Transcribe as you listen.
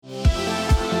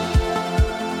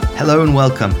Hello and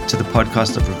welcome to the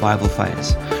podcast of Revival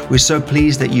Fires. We're so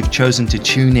pleased that you've chosen to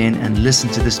tune in and listen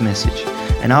to this message.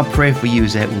 And our prayer for you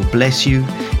is that it will bless you,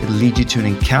 it'll lead you to an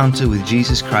encounter with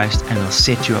Jesus Christ, and it'll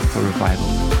set you up for revival.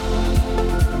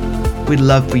 We'd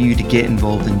love for you to get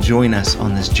involved and join us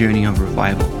on this journey of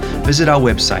revival. Visit our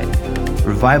website,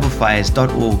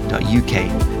 revivalfires.org.uk,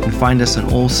 and find us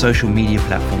on all social media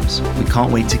platforms. We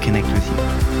can't wait to connect with you.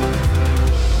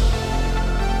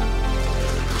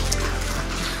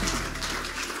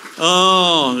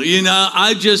 Oh,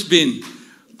 I've just been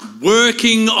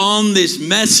working on this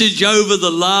message over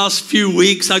the last few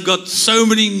weeks. I've got so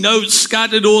many notes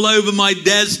scattered all over my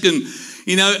desk, and,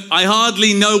 I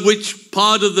hardly know which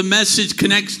part of the message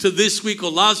connects to this week or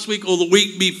last week or the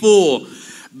week before.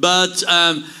 But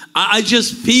I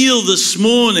just feel this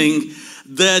morning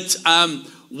that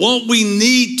what we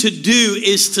need to do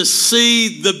is to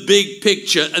see the big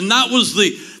picture. And that was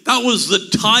the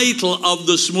title of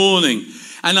this morning.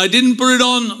 And I didn't put it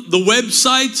on the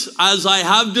website as I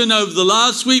have done over the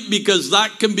last week, because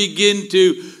that can begin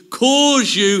to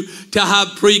cause you to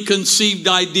have preconceived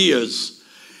ideas.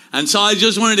 And so I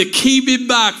just wanted to keep it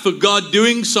back for God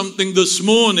doing something this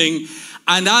morning.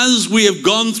 And as we have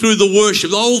gone through the worship,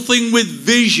 the whole thing with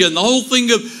vision, the whole thing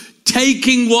of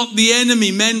taking what the enemy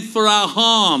meant for our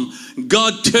harm,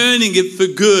 God turning it for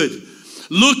good.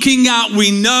 Looking at,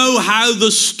 we know how the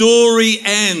story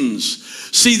ends.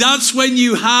 See, that's when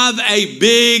you have a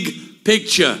big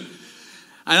picture. And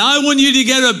I want you to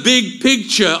get a big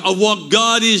picture of what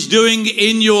God is doing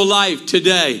in your life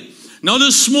today. Not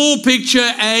a small picture,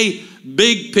 a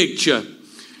big picture.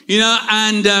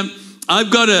 I've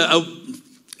got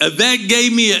Yvette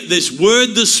gave me this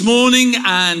word this morning,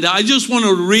 and I just want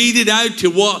to read it out to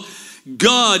what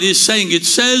God is saying. It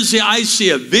says here, I see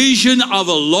a vision of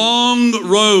a long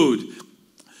road,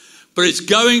 but it's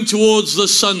going towards the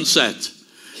sunset.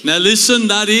 Now listen,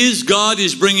 that is, God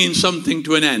is bringing something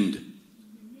to an end. Do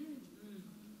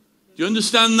you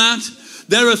understand that?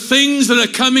 There are things that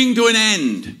are coming to an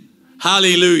end.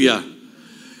 Hallelujah.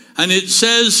 And it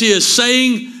says here,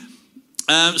 saying,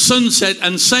 sunset,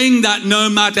 and saying that no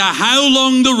matter how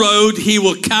long the road, he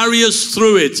will carry us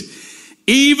through it.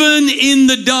 Even in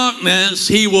the darkness,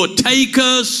 he will take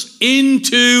us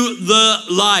into the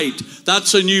light.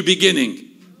 That's a new beginning.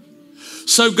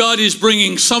 So God is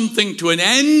bringing something to an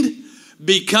end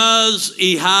because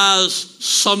he has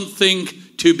something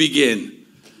to begin.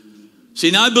 See,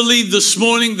 now I believe this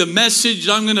morning the message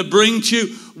I'm going to bring to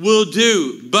you will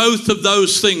do both of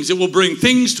those things. It will bring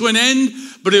things to an end,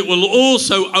 but it will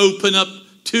also open up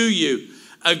to you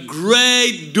a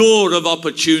great door of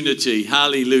opportunity.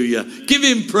 Hallelujah. Give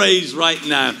him praise right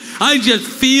now. I just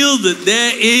feel that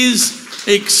there is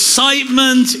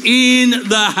excitement in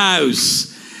the house.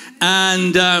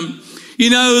 And,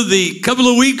 the couple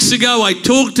of weeks ago, I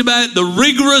talked about the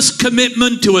rigorous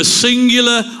commitment to a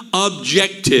singular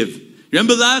objective.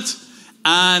 Remember that?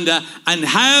 And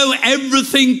how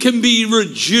everything can be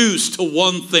reduced to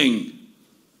one thing.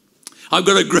 I've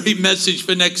got a great message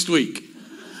for next week.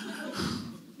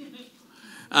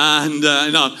 And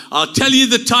I'll tell you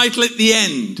the title at the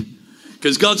end,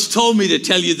 because God's told me to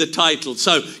tell you the title.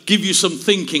 So give you some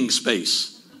thinking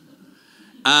space.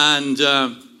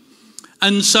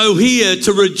 And so here,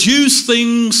 to reduce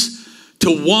things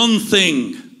to one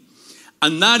thing,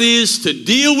 and that is to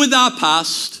deal with our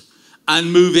past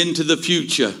and move into the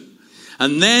future.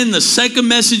 And then the second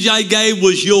message I gave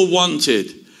was you're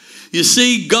wanted. You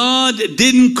see, God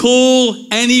didn't call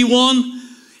anyone,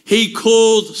 he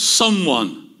called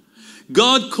someone.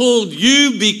 God called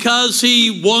you because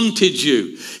he wanted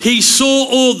you. He saw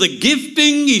all the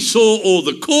gifting, he saw all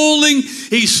the calling,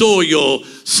 he saw your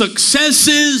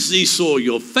successes, he saw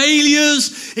your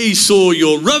failures, he saw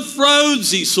your rough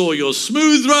roads, he saw your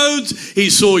smooth roads, he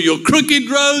saw your crooked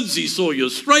roads, he saw your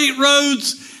straight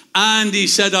roads, and he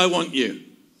said, I want you.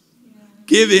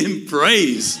 Give him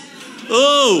praise.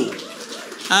 Oh,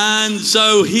 and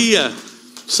so here,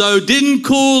 so didn't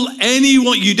call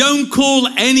anyone, you don't call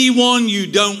anyone you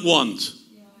don't want.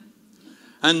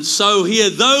 And so here,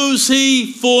 those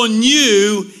he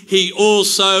foreknew, he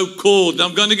also called.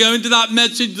 I'm going to go into that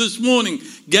message this morning.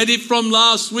 Get it from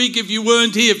last week if you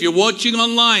weren't here. If you're watching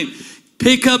online,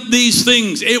 pick up these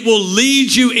things. It will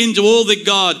lead you into all that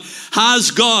God has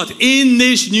got in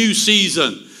this new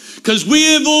season. Because we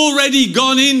have already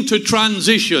gone into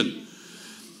transition.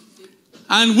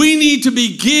 And we need to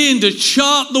begin to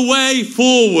chart the way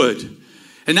forward.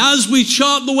 And as we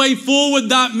chart the way forward,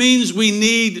 that means we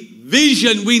need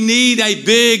vision. We need a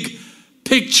big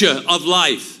picture of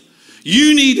life.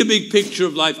 You need a big picture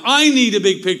of life. I need a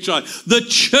big picture of life. The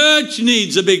church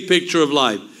needs a big picture of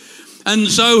life. And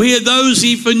so here, those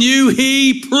he foreknew,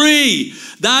 he pre.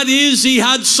 That is, he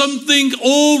had something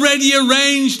already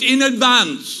arranged in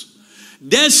advance.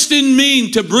 Destined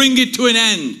mean to bring it to an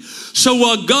end. So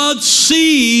what God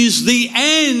sees the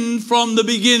end from the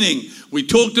beginning. We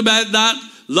talked about that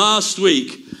last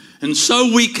week. And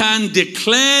so we can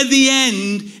declare the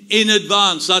end in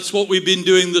advance. That's what we've been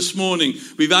doing this morning.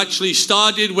 We've actually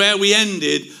started where we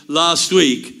ended last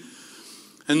week.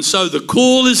 And so the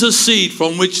call is a seed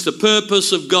from which the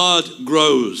purpose of God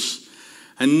grows.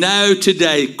 And now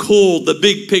today, called the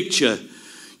big picture.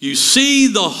 You see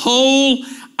the whole,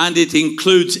 and it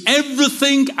includes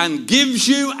everything and gives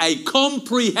you a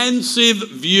comprehensive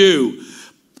view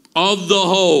of the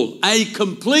whole. A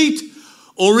complete,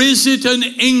 or is it an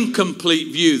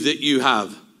incomplete view that you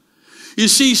have? You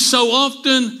see, so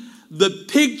often the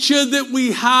picture that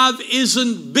we have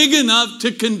isn't big enough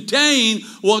to contain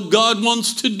what God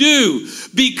wants to do,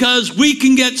 because we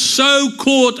can get so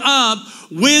caught up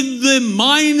with the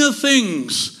minor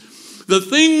things, the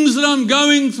things that I'm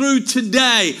going through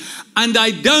today, and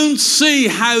I don't see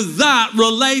how that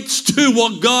relates to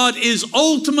what God is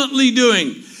ultimately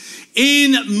doing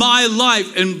in my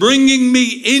life and bringing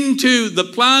me into the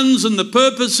plans and the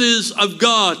purposes of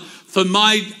God for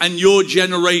my and your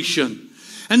generation.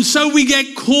 And so we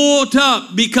get caught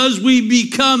up because we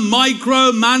become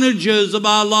micromanagers of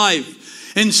our life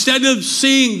instead of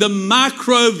seeing the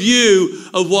macro view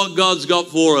of what God's got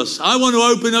for us. I want to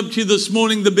open up to you this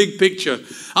morning the big picture.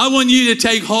 I want you to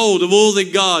take hold of all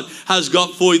that God has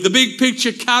got for you. The big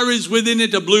picture carries within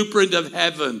it a blueprint of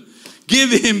heaven.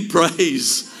 Give him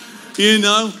praise, you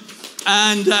know.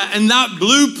 And that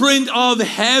blueprint of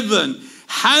heaven,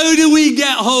 how do we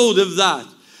get hold of that?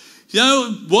 You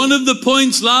know, one of the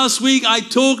points last week I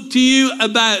talked to you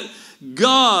about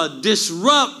God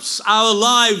disrupts our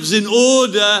lives in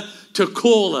order to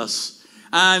call us.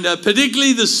 And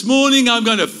particularly this morning, I'm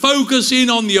going to focus in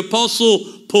on the Apostle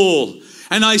Paul.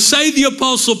 And I say the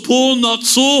Apostle Paul, not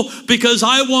Saul, because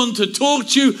I want to talk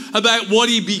to you about what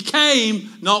he became,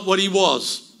 not what he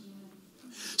was.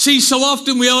 See, so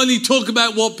often we only talk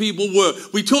about what people were.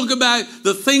 We talk about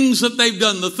the things that they've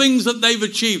done, the things that they've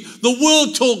achieved. The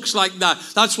world talks like that.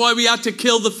 That's why we had to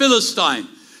kill the Philistine,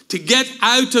 to get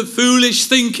out of foolish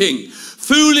thinking.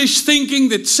 Foolish thinking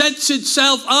that sets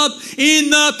itself up in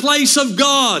the place of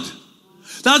God.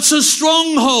 That's a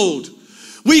stronghold.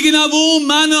 We can have all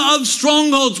manner of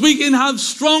strongholds. We can have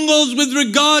strongholds with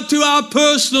regard to our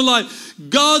personal life.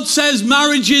 God says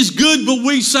marriage is good, but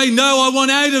we say, no, I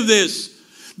want out of this.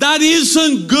 That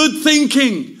isn't good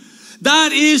thinking.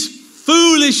 That is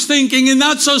foolish thinking, and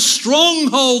that's a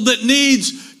stronghold that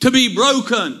needs to be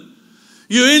broken.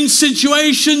 You're in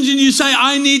situations and you say,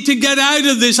 I need to get out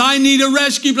of this. I need a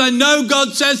rescue plan. No,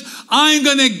 God says, I'm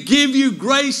going to give you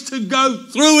grace to go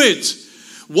through it.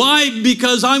 Why?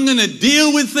 Because I'm going to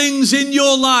deal with things in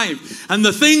your life. And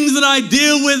the things that I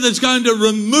deal with is going to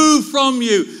remove from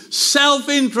you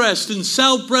self-interest and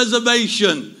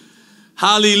self-preservation.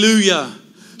 Hallelujah.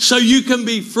 So you can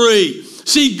be free.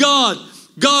 See, God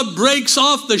breaks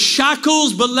off the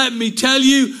shackles, but let me tell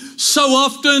you, so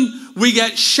often we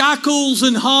get shackles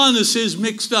and harnesses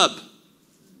mixed up.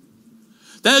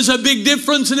 There's a big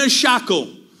difference in a shackle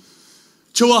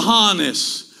to a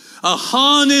harness. A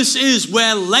harness is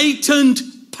where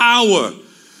latent power,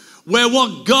 where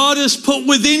what God has put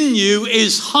within you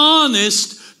is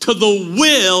harnessed to the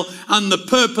will and the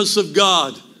purpose of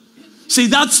God. See,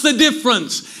 that's the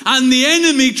difference. And the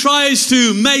enemy tries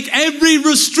to make every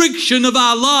restriction of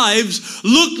our lives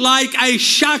look like a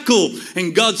shackle.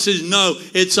 And God says, no,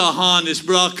 it's a harness,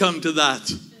 but I'll come to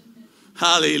that.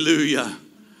 Hallelujah.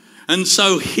 And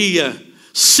so here,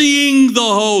 seeing the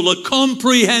whole, a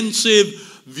comprehensive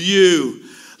view.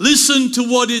 Listen to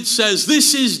what it says.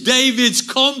 This is David's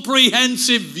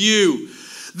comprehensive view.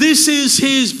 This is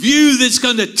his view that's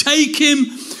going to take him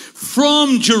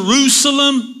from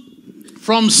Jerusalem,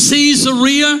 from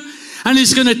Caesarea, and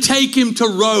it's going to take him to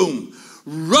Rome.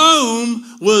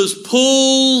 Rome was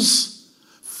Paul's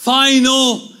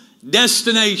final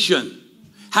destination.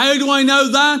 How do I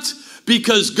know that?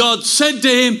 Because God said to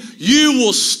him, you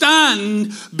will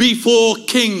stand before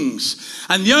kings.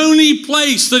 And the only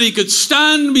place that he could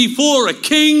stand before a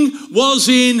king was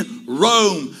in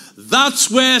Rome.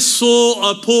 That's where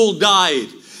Paul died.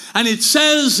 And it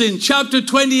says in chapter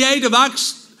 28 of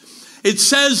Acts, it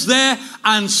says there,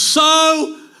 and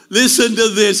so, listen to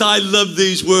this, I love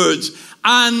these words,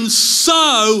 and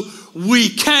so we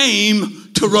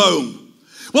came to Rome.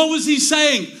 What was he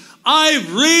saying?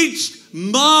 I've reached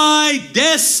my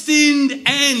destined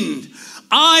end.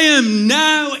 I am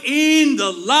now in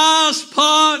the last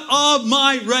part of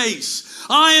my race.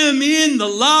 I am in the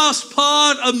last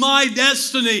part of my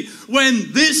destiny.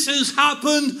 When this has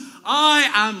happened, I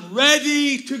am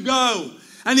ready to go.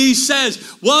 And he says,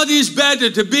 what is better,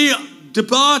 to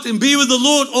depart and be with the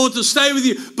Lord, or to stay with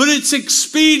you? But it's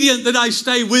expedient that I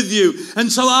stay with you.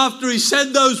 And so after he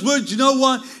said those words, you know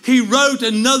what? He wrote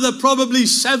another probably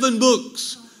 7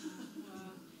 books.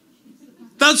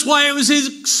 That's why it was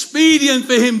expedient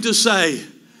for him to say.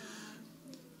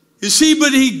 You see,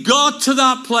 but he got to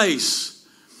that place.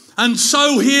 And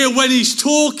so here, when he's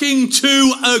talking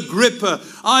to Agrippa,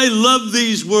 I love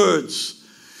these words.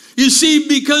 You see,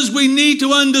 because we need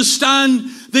to understand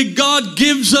that God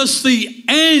gives us the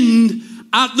end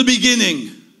at the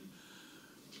beginning.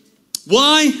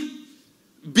 Why?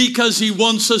 Because he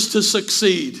wants us to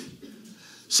succeed.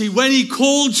 See, when he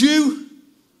called you,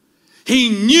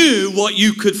 he knew what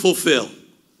you could fulfill.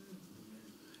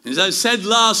 As I said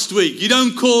last week, you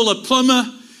don't call a plumber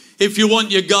if you want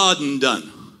your garden done.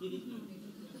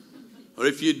 Or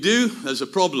if you do, there's a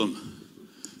problem.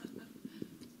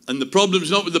 And the problem's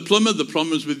not with the plumber, the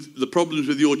problem's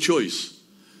with your choice.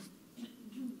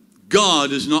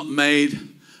 God has not made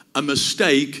a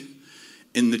mistake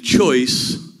in the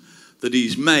choice that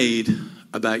he's made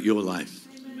about your life.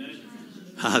 Amen.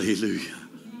 Hallelujah.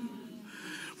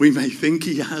 We may think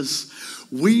he has.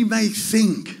 We may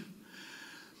think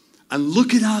and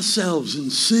look at ourselves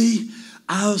and see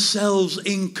ourselves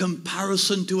in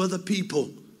comparison to other people.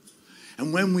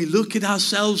 And when we look at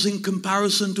ourselves in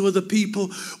comparison to other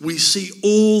people, we see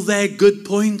all their good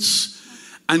points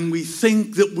and we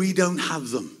think that we don't have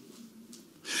them.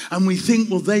 And we think,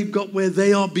 well, they've got where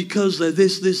they are because they're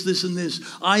this, and this.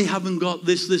 I haven't got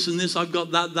this, and this. I've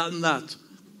got that, and that.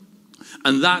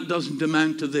 And that doesn't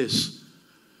amount to this.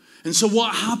 And so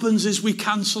what happens is we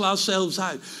cancel ourselves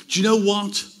out. Do you know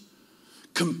what?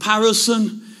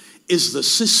 Comparison is the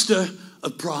sister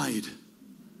of pride.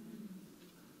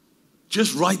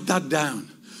 Just write that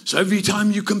down. So every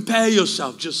time you compare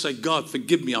yourself, just say, God,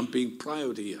 forgive me, I'm being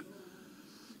proud here.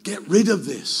 Get rid of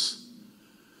this.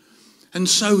 And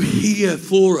so here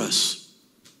for us,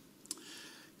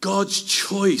 God's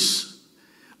choice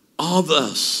of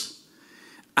us.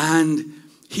 And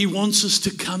he wants us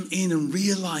to come in and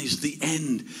realize the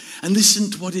end. And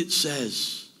listen to what it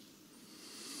says.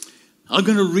 I'm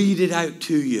going to read it out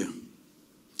to you.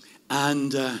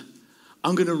 And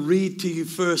I'm going to read to you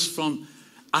first from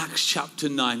Acts chapter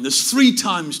 9. There's 3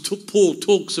 times Paul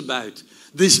talks about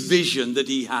this vision that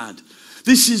he had.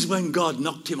 This is when God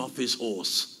knocked him off his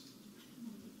horse.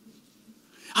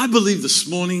 I believe this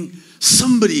morning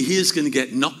somebody here is going to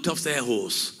get knocked off their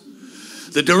horse.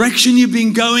 The direction you've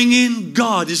been going in,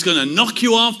 God is going to knock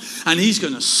you off and he's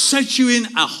going to set you in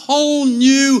a whole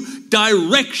new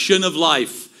direction of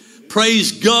life.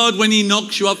 Praise God when he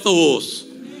knocks you off the horse.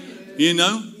 You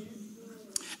know?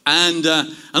 And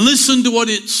listen to what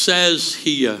it says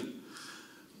here.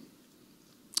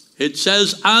 It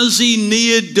says, as he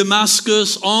neared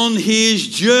Damascus on his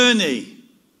journey.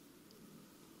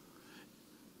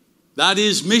 That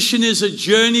is, mission is a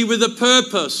journey with a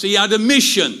purpose. He had a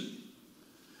mission.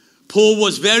 Paul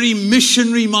was very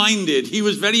missionary minded. He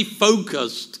was very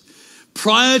focused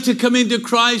prior to coming to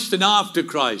Christ and after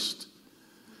Christ.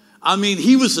 I mean,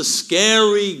 he was a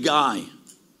scary guy.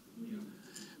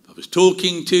 If I was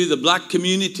talking to the black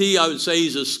community, I would say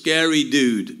he's a scary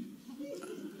dude.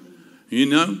 You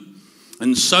know?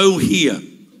 And so here,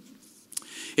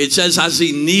 it says, as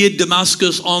he neared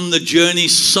Damascus on the journey,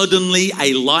 suddenly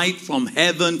a light from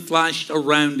heaven flashed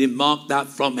around him. Mark that,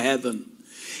 from heaven.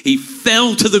 He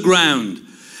fell to the ground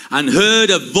and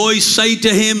heard a voice say to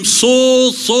him,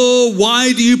 Saul, Saul,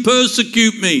 why do you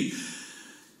persecute me?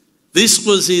 This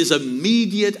was his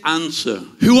immediate answer.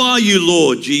 Who are you,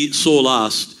 Lord? Saul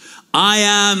asked. I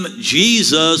am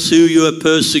Jesus who you are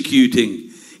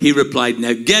persecuting. He replied,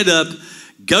 now get up,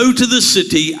 go to the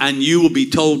city, and you will be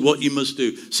told what you must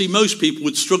do. See, most people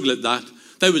would struggle at that.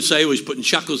 They would say, oh, he's putting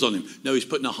shackles on him. No, he's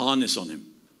putting a harness on him.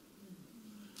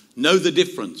 Know the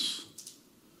difference.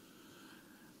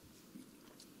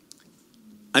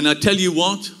 And I tell you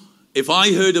what, if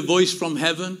I heard a voice from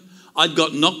heaven, I'd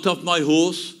got knocked off my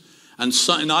horse,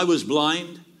 and I was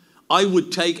blind, I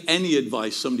would take any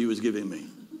advice somebody was giving me.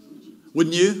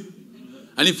 Wouldn't you?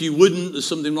 And if you wouldn't, there's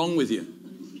something wrong with you.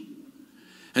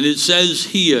 And it says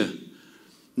here,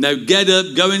 now get up,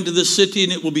 go into the city,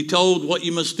 and it will be told what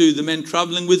you must do. The men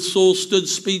traveling with Saul stood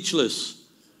speechless.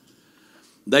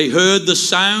 They heard the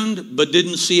sound, but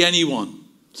didn't see anyone.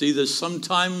 See, there's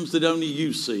sometimes that only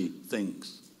you see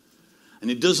things. And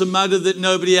it doesn't matter that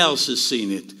nobody else has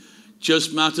seen it. It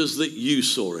just matters that you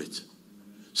saw it.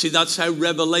 See, that's how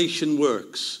revelation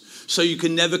works. So you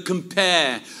can never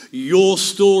compare your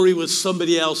story with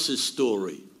somebody else's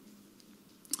story.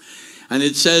 And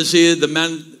it says here, the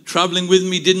man traveling with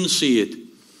me didn't see it.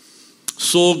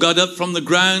 Saul got up from the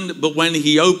ground, but when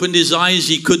he opened his eyes,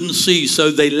 he couldn't see. So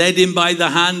they led him by the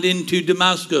hand into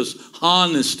Damascus,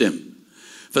 harnessed him.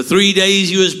 For 3 days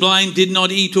he was blind, did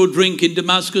not eat or drink. In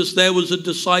Damascus there was a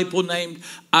disciple named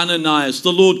Ananias.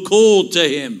 The Lord called to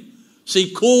him.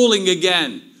 See, calling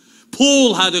again.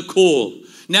 Paul had a call.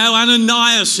 Now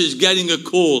Ananias is getting a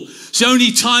call. It's the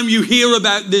only time you hear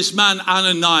about this man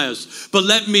Ananias. But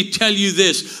let me tell you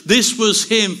this. This was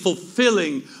him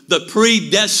fulfilling the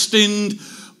predestined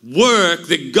work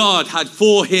that God had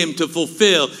for him to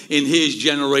fulfill in his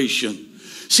generation.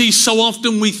 See, so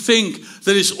often we think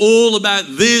that it's all about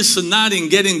this and that and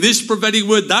getting this prophetic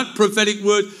word, that prophetic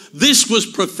word. This was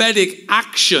prophetic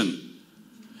action.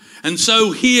 And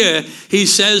so here he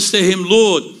says to him,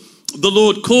 Lord, the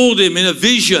Lord called him in a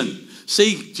vision.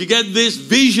 See, do you get this?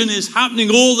 Vision is happening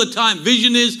all the time.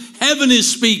 Vision is, heaven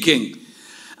is speaking.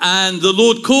 And the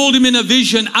Lord called him in a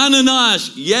vision,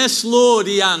 Ananias. Yes, Lord,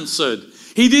 he answered.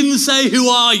 He didn't say, who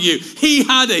are you? He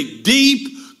had a deep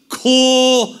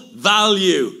core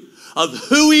value of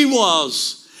who he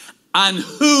was and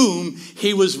whom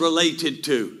he was related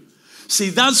to. See,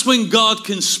 that's when God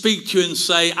can speak to you and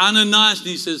say, Ananias, and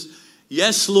he says,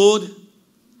 yes, Lord.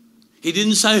 He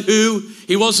didn't say who.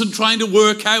 He wasn't trying to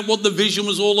work out what the vision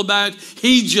was all about.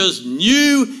 He just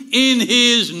knew in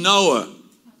his knower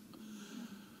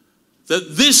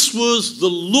that this was the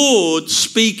Lord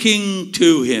speaking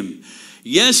to him.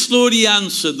 Yes, Lord, he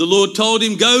answered. The Lord told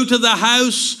him, go to the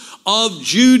house of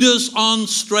Judas on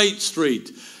Straight Street.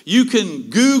 You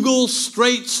can Google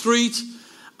Straight Street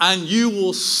and you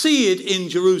will see it in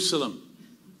Jerusalem.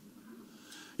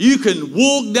 You can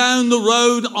walk down the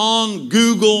road on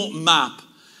Google Map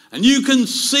and you can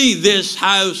see this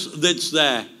house that's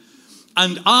there.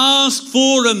 And ask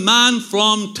for a man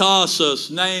from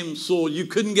Tarsus named Saul. You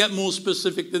couldn't get more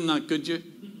specific than that, could you?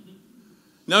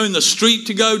 Knowing the street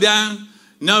to go down,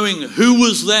 knowing who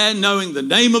was there, knowing the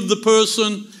name of the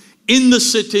person in the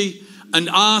city, and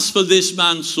ask for this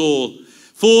man Saul,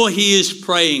 for he is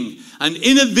praying. And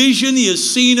in a vision he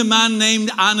has seen a man named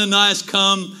Ananias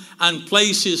come and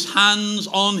place his hands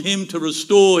on him to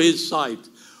restore his sight.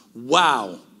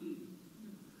 Wow.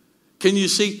 Can you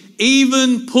see?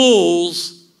 Even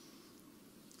Paul's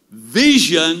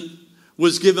vision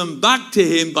was given back to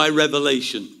him by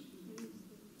revelation.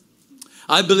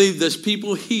 I believe there's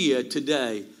people here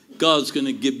today, God's going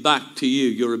to give back to you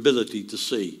your ability to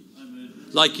see.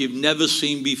 Like you've never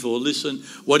seen before. Listen,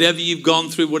 whatever you've gone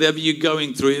through, whatever you're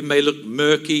going through, it may look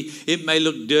murky, it may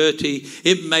look dirty,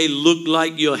 it may look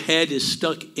like your head is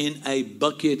stuck in a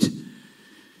bucket.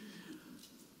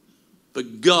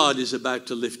 But God is about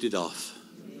to lift it off.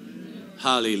 Amen.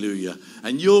 Hallelujah.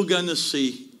 And you're going to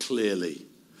see clearly.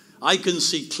 I can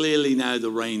see clearly now the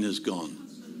rain has gone.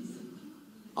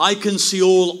 I can see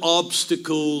all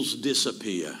obstacles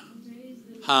disappear.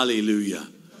 Hallelujah.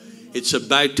 It's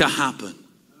about to happen.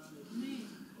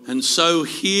 And so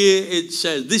here it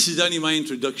says, this is only my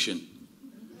introduction.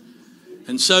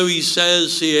 And so he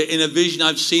says here, in a vision,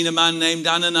 I've seen a man named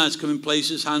Ananias come and place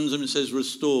his hands on him and says,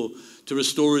 to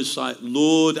restore his sight.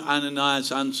 Lord,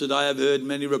 Ananias answered, I have heard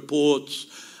many reports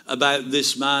about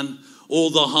this man, all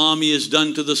the harm he has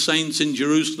done to the saints in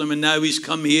Jerusalem, and now he's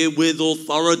come here with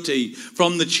authority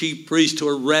from the chief priest to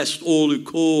arrest all who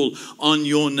call on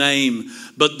your name.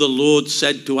 But the Lord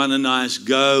said to Ananias,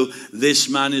 go, this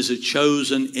man is a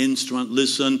chosen instrument.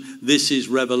 Listen, this is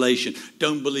revelation.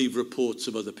 Don't believe reports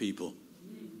of other people.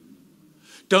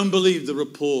 Don't believe the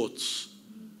reports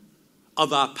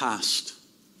of our past.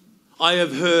 I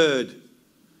have heard.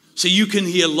 So you can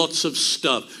hear lots of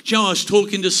stuff. Do you know, I was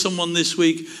talking to someone this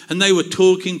week and they were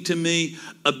talking to me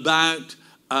about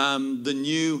the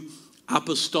new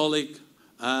apostolic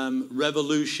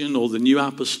revolution or the new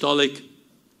apostolic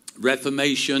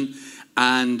reformation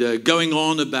and going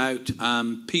on about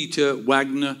Peter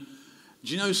Wagner.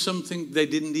 Do you know something? They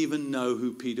didn't even know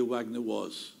who Peter Wagner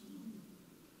was.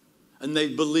 And they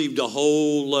believed a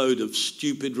whole load of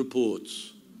stupid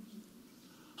reports.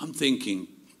 I'm thinking,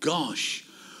 gosh,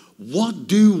 what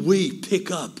do we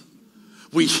pick up?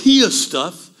 We hear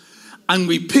stuff and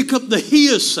we pick up the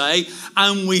hearsay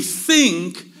and we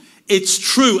think it's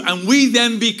true. And we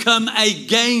then become a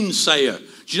gainsayer.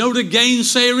 Do you know what a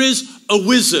gainsayer is? A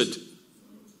wizard.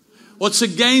 What's a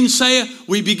gainsayer?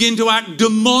 We begin to act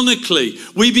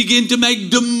demonically. We begin to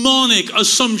make demonic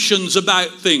assumptions about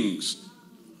things.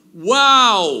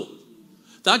 Wow.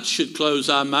 That should close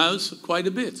our mouths quite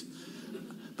a bit.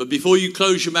 But before you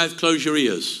close your mouth, close your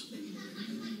ears,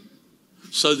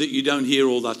 so that you don't hear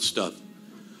all that stuff.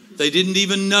 They didn't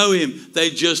even know him. They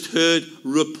just heard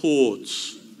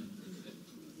reports.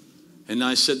 And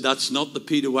I said, that's not the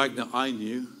Peter Wagner I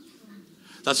knew.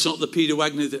 That's not the Peter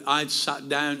Wagner that I'd sat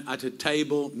down at a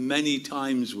table many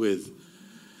times with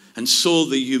and saw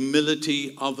the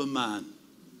humility of a man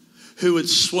who had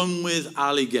swum with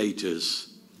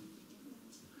alligators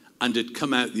and had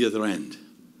come out the other end.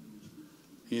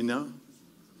 You know?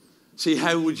 See,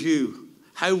 how would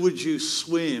you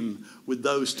swim with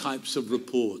those types of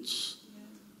reports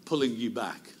pulling you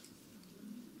back?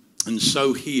 And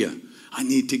so here, I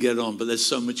need to get on, but there's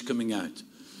so much coming out.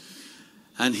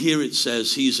 And here it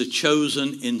says, he's a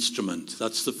chosen instrument.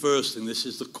 That's the first thing. This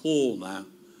is the call now.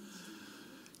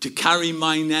 To carry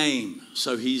my name.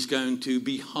 So he's going to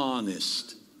be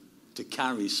harnessed to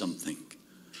carry something.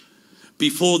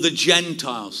 Before the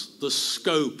Gentiles, the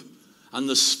scope and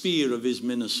the sphere of his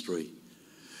ministry.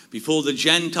 Before the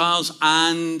Gentiles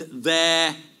and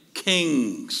their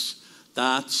kings.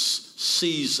 That's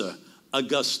Caesar,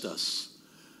 Augustus.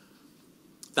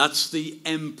 That's the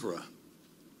emperor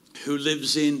who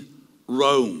lives in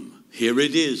Rome. Here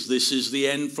it is. This is the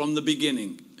end from the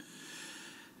beginning.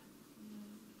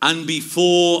 And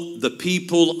before the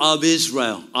people of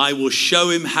Israel, I will show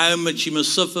him how much he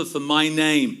must suffer for my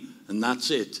name. And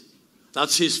that's it.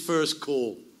 That's his first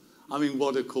call. I mean,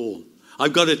 what a call.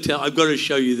 I've got to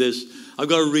show you this. I've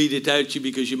got to read it out to you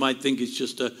because you might think it's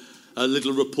just a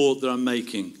little report that I'm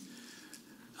making.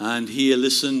 And here,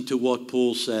 listen to what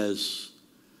Paul says.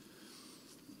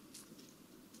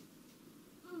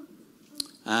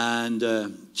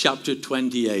 And chapter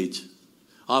 28.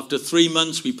 After 3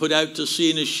 months, we put out to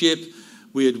sea in a ship.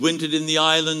 We had wintered in the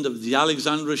island of the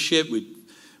Alexandria ship. It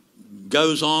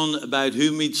goes on about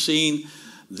whom we'd seen.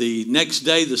 The next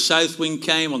day, the south wind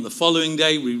came. On the following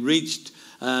day, we reached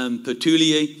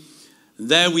Puteoli.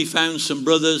 There we found some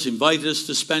brothers, invited us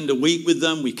to spend a week with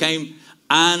them. We came,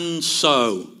 and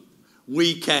so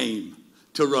we came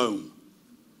to Rome.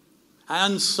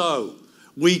 And so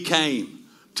we came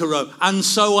to Rome. And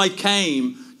so I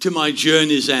came to my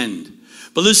journey's end.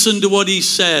 But listen to what he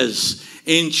says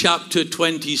in chapter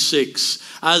 26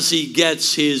 as he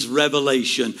gets his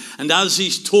revelation. And as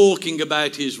he's talking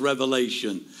about his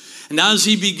revelation. And as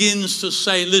he begins to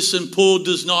say, listen, Paul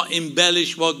does not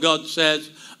embellish what God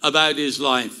says about his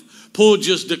life. Paul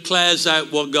just declares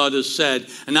out what God has said.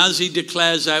 And as he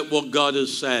declares out what God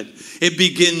has said, it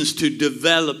begins to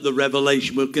develop the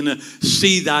revelation. We're going to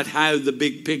see that how the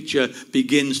big picture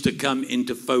begins to come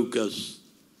into focus.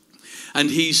 And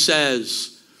he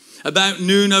says, about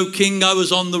noon, O king, I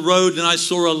was on the road and I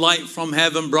saw a light from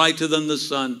heaven brighter than the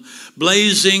sun,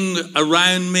 blazing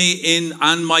around me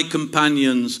and my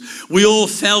companions. We all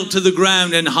fell to the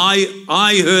ground and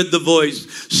I heard the voice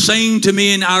saying to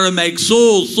me in Aramaic,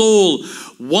 Saul, Saul,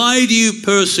 why do you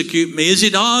persecute me? Is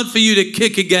it hard for you to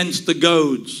kick against the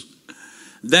goads?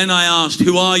 Then I asked,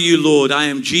 who are you, Lord? I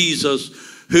am Jesus,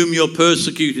 whom you're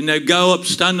persecuting. Now go up,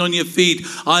 stand on your feet.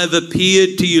 I have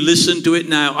appeared to you. Listen to it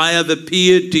now. I have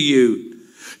appeared to you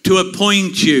to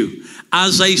appoint you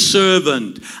as a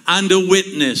servant and a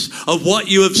witness of what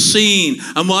you have seen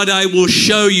and what I will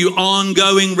show you,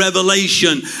 ongoing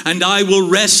revelation, and I will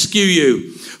rescue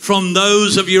you from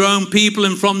those of your own people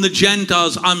and from the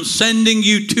Gentiles. I'm sending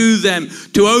you to them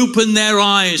to open their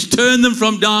eyes, turn them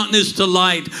from darkness to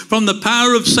light, from the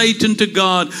power of Satan to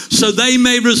God, so they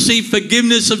may receive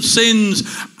forgiveness of sins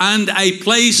and a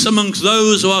place amongst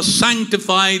those who are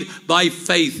sanctified by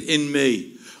faith in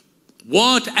me.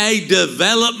 What a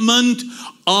development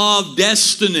of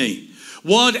destiny.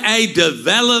 What a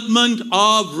development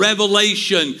of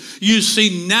revelation. You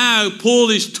see, now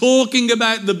Paul is talking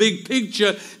about the big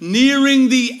picture, nearing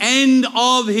the end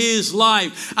of his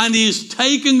life. And he's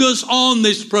taking us on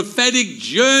this prophetic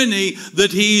journey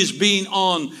that he's been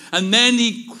on. And then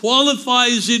he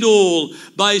qualifies it all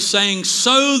by saying,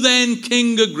 so then,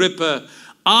 King Agrippa,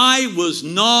 I was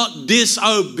not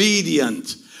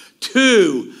disobedient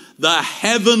to the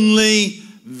heavenly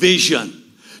vision,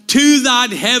 to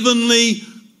that heavenly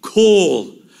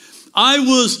call.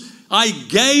 I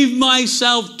gave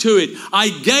myself to it. I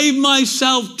gave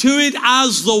myself to it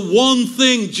as the one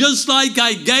thing, just like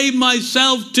I gave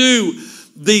myself to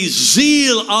the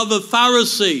zeal of a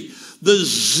Pharisee, the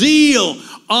zeal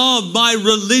of my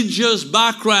religious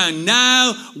background.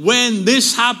 Now, when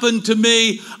this happened to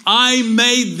me, I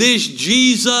made this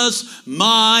Jesus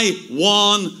my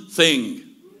one thing.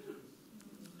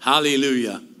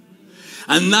 Hallelujah.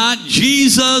 And that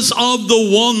Jesus of the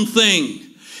one thing,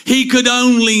 he could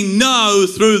only know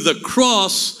through the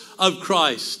cross of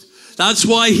Christ. That's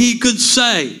why he could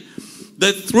say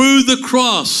that through the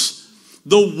cross,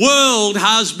 the world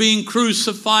has been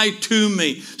crucified to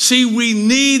me. See, we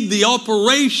need the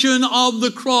operation of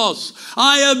the cross.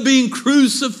 I have been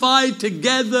crucified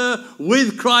together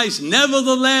with Christ.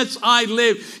 Nevertheless, I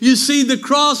live. You see, the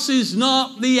cross is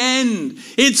not the end.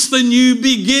 It's the new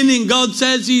beginning. God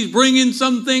says he's bringing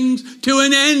some things to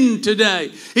an end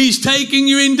today. He's taking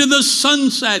you into the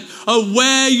sunset of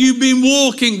where you've been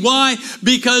walking. Why?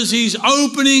 Because he's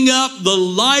opening up the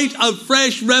light of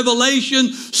fresh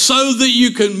revelation so that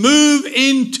you can move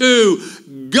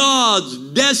into God's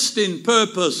destined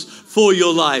purpose for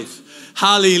your life.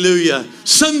 Hallelujah.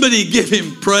 Somebody give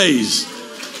him praise.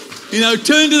 You know,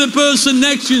 turn to the person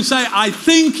next to you and say, I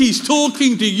think he's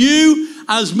talking to you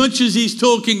as much as he's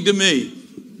talking to me.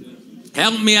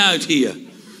 Help me out here.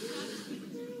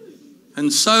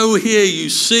 And so here you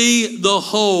see the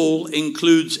whole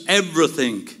includes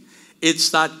everything. It's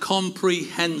that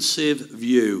comprehensive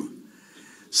view.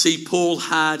 See, Paul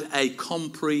had a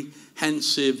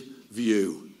comprehensive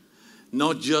view.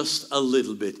 Not just a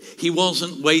little bit. He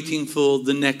wasn't waiting for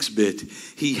the next bit.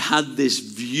 He had this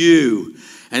view.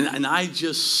 And I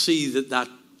just see that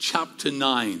chapter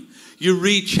 9. You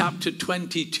read chapter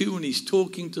 22 and he's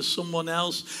talking to someone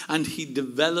else and he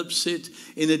develops it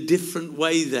in a different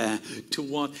way there to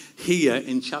what here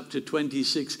in chapter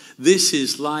 26. This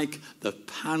is like the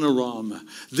panorama.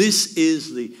 This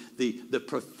is the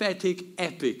prophetic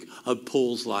epic of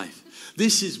Paul's life.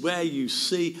 This is where you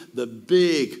see the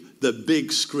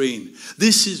big screen.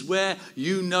 This is where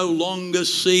you no longer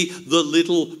see the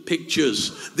little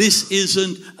pictures. This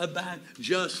isn't about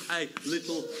just a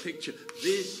little picture.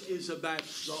 This is about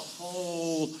the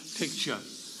whole picture.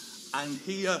 And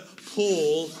here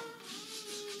Paul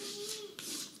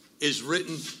is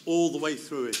written all the way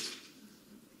through it.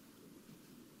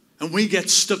 And we get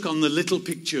stuck on the little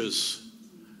pictures.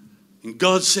 And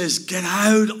God says, get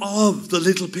out of the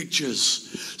little pictures.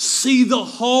 See the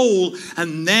whole,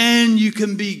 and then you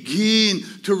can begin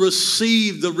to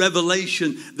receive the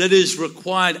revelation that is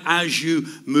required as you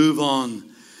move on.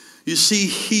 You see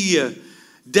here,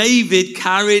 David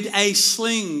carried a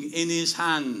sling in his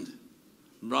hand.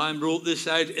 Brian brought this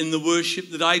out in the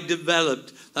worship that I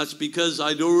developed. That's because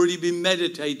I'd already been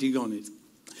meditating on it.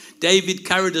 David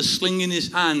carried a sling in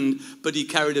his hand, but he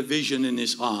carried a vision in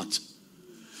his heart.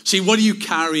 See, what are you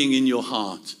carrying in your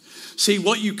heart? See,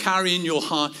 what you carry in your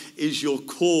heart is your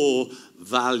core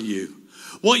value.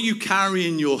 What you carry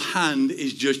in your hand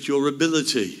is just your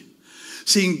ability.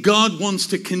 See, God wants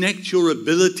to connect your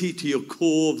ability to your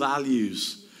core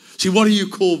values. See, what are your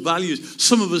core values?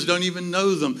 Some of us don't even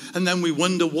know them. And then we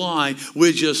wonder why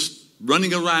we're just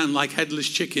running around like headless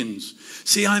chickens.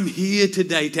 See, I'm here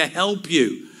today to help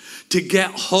you to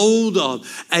get hold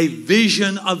of a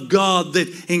vision of God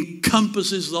that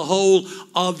encompasses the whole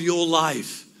of your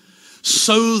life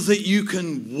so that you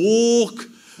can walk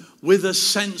with a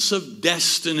sense of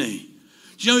destiny.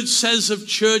 Do you know it says of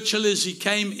Churchill as he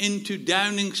came into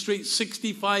Downing Street,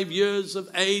 65 years of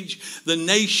age, the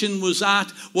nation was at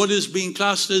what has been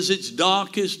classed as its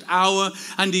darkest hour,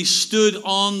 and he stood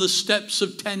on the steps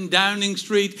of 10 Downing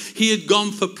Street. He had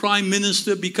gone for prime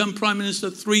minister, become prime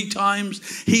minister 3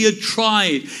 times. He had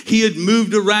tried. He had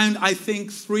moved around, I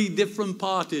think, 3 different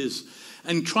parties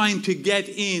and trying to get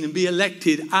in and be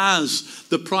elected as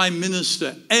the prime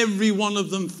minister. Every one of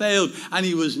them failed, and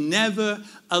he was never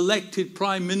elected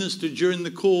prime minister during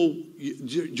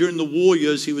the war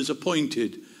years. He was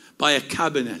appointed by a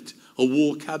cabinet, a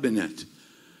war cabinet.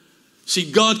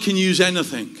 See, God can use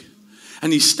anything.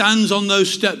 And he stands on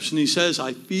those steps and he says,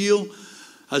 I feel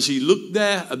as he looked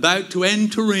there about to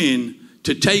enter in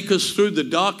to take us through the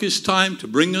darkest time, to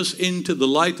bring us into the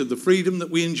light of the freedom that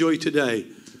we enjoy today.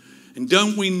 And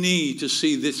don't we need to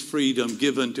see this freedom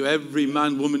given to every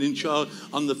man, woman, and child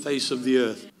on the face of the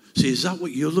earth? See, is that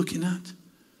what you're looking at?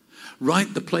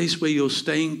 Right, the place where you're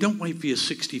staying. Don't wait for your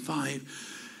 65.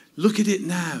 Look at it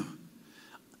now.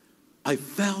 I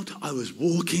felt I was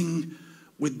walking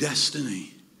with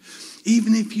destiny.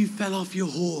 Even if you fell off your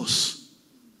horse,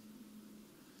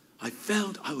 I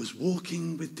felt I was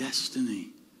walking with destiny.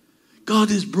 God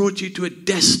has brought you to a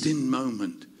destined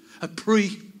moment, a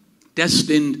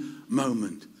predestined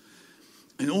moment.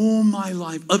 And all my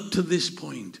life up to this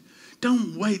point,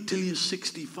 don't wait till you're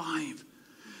 65.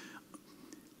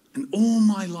 And all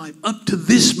my life up to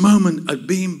this moment had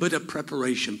been but a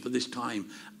preparation for this time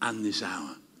and this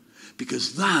hour.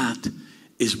 Because that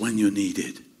is when you're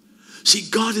needed. See,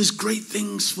 God has great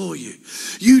things for you.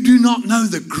 You do not know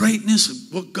the greatness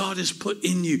of what God has put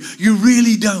in you. You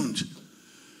really don't.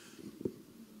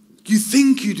 You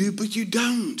think you do, but you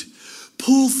don't.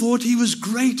 Paul thought he was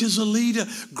great as a leader,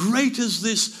 great as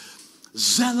this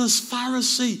zealous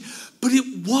Pharisee, but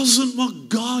it wasn't what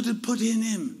God had put in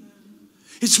him.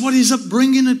 It's what his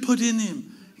upbringing had put in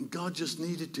him. And God just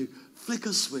needed to flick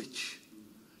a switch,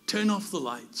 turn off the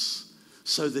lights,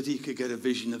 so that he could get a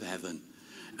vision of heaven.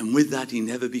 And with that, he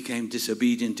never became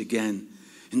disobedient again.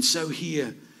 And so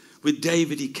here, with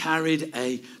David, he carried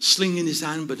a sling in his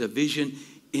hand, but a vision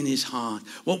in his heart.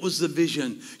 What was the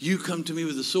vision? You come to me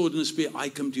with a sword and a spear. I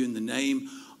come to you in the name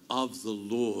of the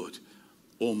Lord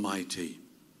Almighty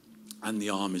and the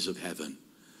armies of heaven.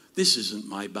 This isn't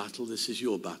my battle. This is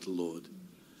your battle, Lord.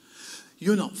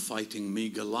 You're not fighting me,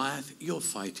 Goliath. You're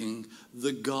fighting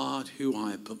the God who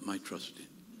I have put my trust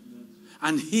in.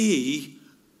 And he,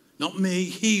 not me,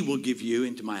 he will give you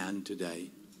into my hand today.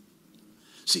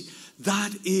 See,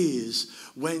 that is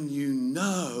when you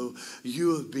know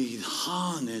you have been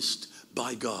harnessed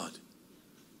by God.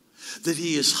 That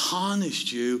he has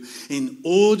harnessed you in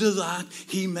order that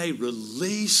he may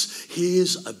release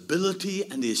his ability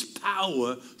and his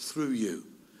power through you.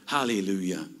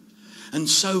 Hallelujah. And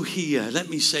so here, let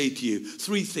me say to you,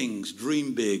 3 things.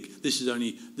 Dream big. This is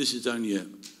only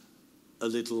a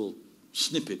little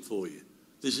snippet for you.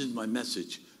 This is my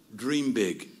message. Dream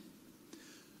big.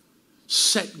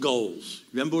 Set goals.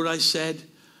 Remember what I said?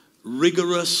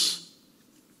 Rigorous.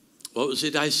 What was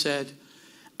it I said?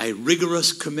 A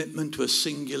rigorous commitment to a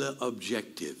singular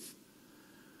objective.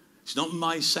 It's not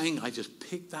my saying. I just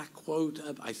picked that quote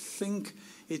up. I think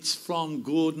it's from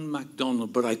Gordon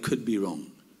MacDonald, but I could be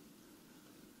wrong.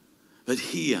 But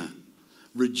here,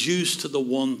 reduce to the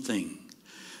one thing.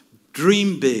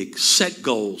 Dream big, set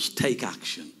goals, take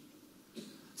action.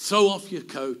 Throw off your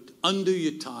coat, undo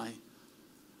your tie,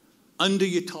 under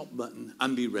your top button,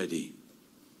 and be ready.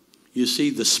 You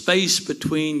see, the space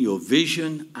between your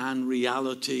vision and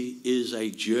reality is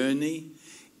a journey,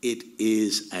 it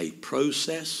is a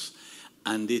process,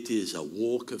 and it is a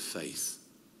walk of faith.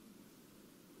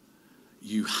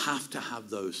 You have to have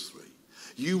those 3.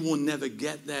 You will never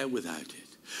get there without it.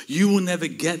 You will never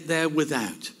get there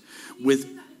without. With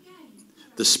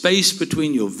the space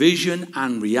between your vision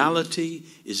and reality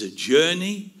is a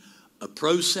journey, a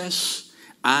process,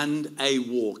 and a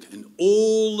walk. And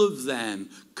all of them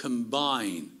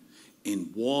combine in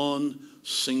one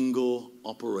single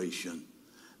operation.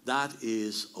 That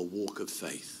is a walk of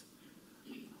faith.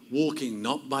 Walking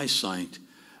not by sight,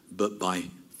 but by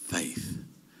faith.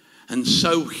 And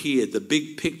so here, the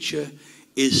big picture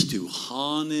is to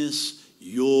harness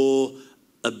your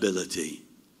ability.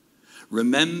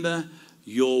 Remember,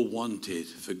 you're wanted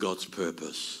for God's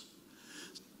purpose.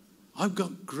 I've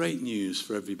got great news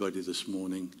for everybody this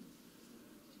morning.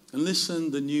 And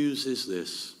listen, the news is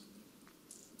this.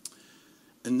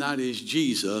 And that is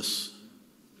Jesus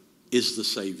is the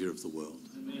Savior of the world.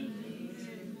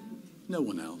 Amen. No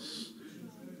one else.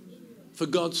 For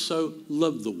God so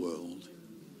loved the world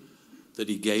that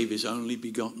he gave his only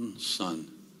begotten Son,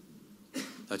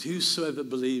 that whosoever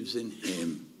believes in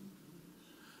him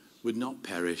would not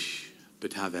perish,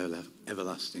 but have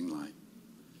everlasting life.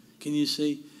 Can you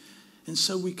see? And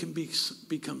so we can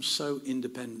become so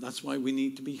independent. That's why we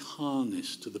need to be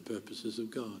harnessed to the purposes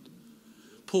of God.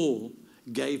 Paul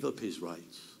gave up his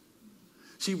rights.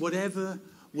 See, whatever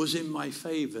was in my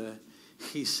favor,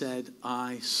 he said,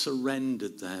 I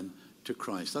surrendered them to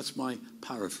Christ. That's my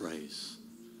paraphrase.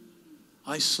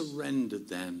 I surrendered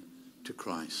them to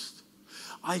Christ.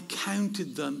 I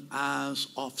counted them as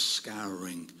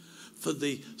offscouring for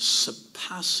the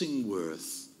surpassing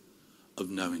worth of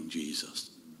knowing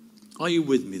Jesus. Are you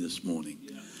with me this morning?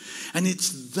 Yeah. And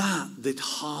it's that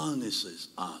harnesses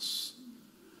us.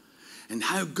 And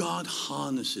how God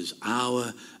harnesses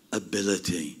our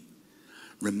ability.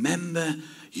 Remember,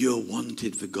 you're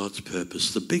wanted for God's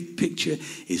purpose. The big picture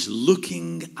is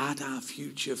looking at our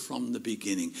future from the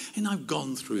beginning. And I've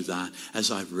gone through that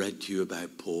as I've read to you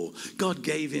about Paul. God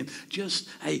gave him just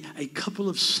a couple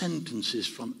of sentences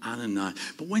from Ananias.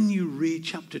 But when you read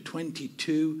chapter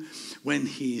 22, when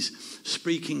he's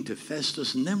speaking to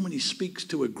Festus, and then when he speaks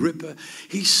to Agrippa,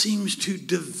 he seems to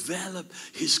develop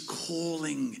his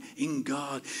calling in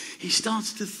God. He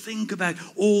starts to think about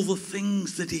all the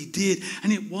things that he did.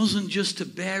 And it wasn't just to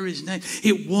bear his name.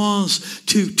 It was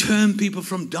to turn people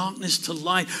from darkness to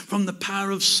light, from the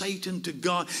power of Satan to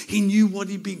God. He knew what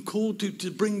he'd been called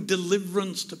to bring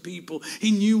deliverance to people.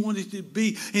 He knew what it would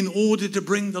be in order to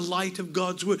bring the light of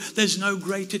God's word. There's no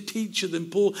greater teacher than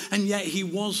Paul, and yet he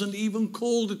wasn't even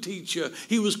called a teacher.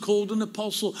 He was called an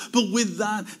apostle. But with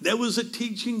that, there was a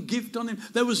teaching gift on him.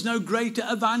 There was no greater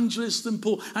evangelist than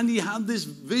Paul, and he had this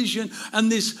vision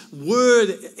and this word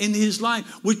in his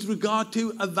life with regard to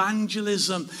to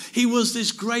evangelism. He was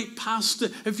this great pastor.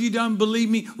 If you don't believe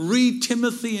me, read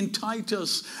Timothy and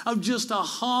Titus, of just a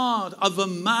heart of a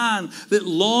man that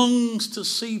longs to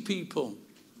see people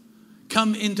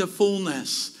come into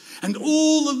fullness. And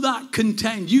all of that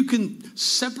contained. You can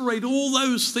separate all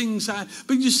those things out.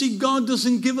 But you see, God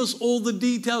doesn't give us all the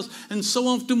details. And so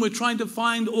often we're trying to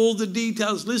find all the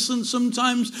details. Listen,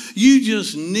 sometimes you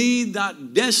just need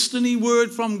that destiny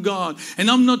word from God. And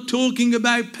I'm not talking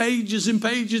about pages and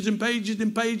pages and pages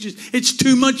and pages. It's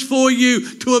too much for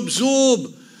you to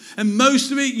absorb. And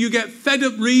most of it you get fed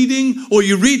up reading, or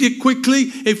you read it quickly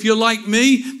if you're like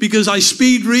me, because I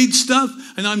speed read stuff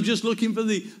and I'm just looking for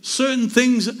the certain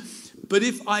things. But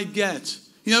if I get,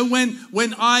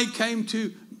 when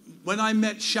I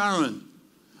met Sharon,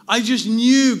 I just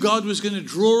knew God was going to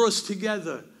draw us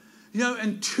together.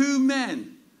 And two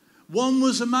men. One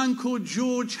was a man called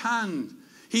George Hand.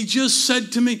 He just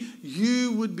said to me,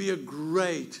 you would be a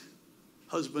great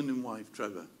husband and wife,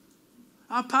 Trevor.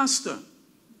 Our pastor.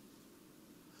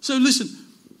 So listen,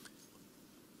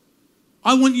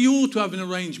 I want you all to have an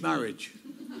arranged marriage.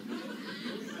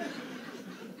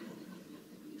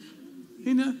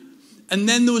 And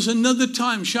then there was another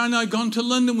time, Sharon and I had gone to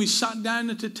London, we sat down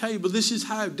at a table. This is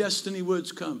how destiny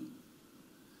words come.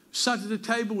 Sat at a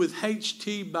table with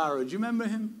H.T. Barrow. Do you remember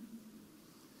him?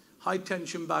 High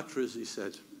tension batteries, he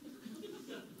said.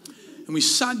 And we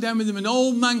sat down with him, an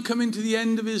old man coming to the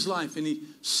end of his life. And he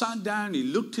sat down, he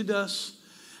looked at us,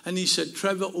 and he said,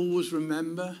 Trevor, always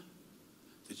remember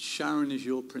that Sharon is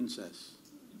your princess.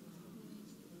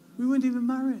 We weren't even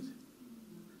married.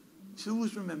 He said,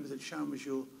 always remember that Sharon was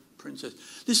your princess.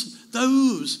 Listen,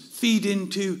 those feed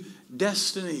into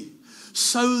destiny.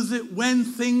 So that when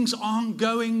things aren't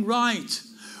going right,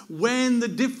 when the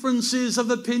differences of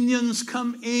opinions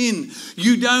come in,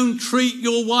 you don't treat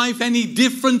your wife any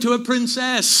different to a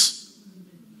princess.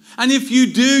 And if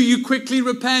you do, you quickly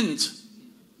repent.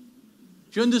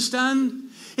 Do you understand?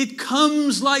 It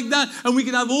comes like that. And we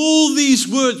can have all these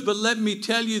words, but let me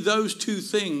tell you, those two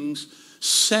things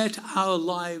set our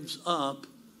lives up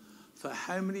for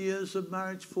how many years of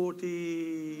marriage?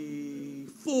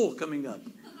 44 coming up.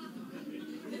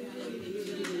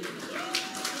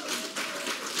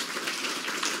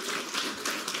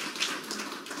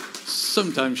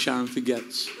 Sometimes Sharon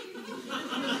forgets.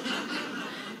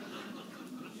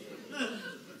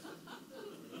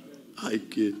 I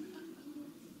kid.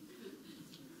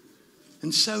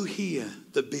 And so here,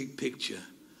 the big picture.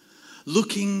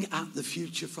 Looking at the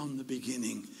future from the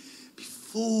beginning.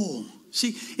 Before.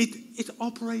 See, it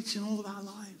operates in all of our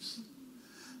lives.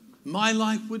 My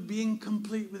life would be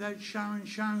incomplete without Sharon.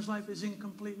 Sharon's life is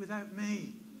incomplete without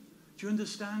me. Do you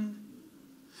understand?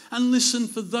 And listen,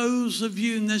 for those of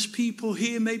you, and there's people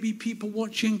here, maybe people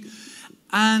watching,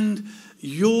 and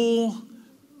your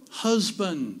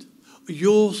husband,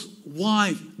 your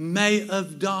wife may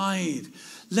have died.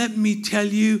 Let me tell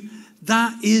you,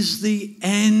 that is the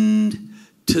end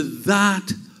to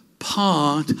that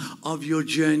part of your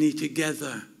journey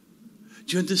together.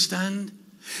 Do you understand?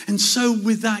 And so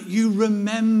with that, you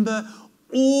remember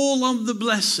all of the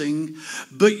blessing,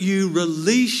 but you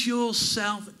release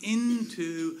yourself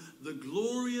into the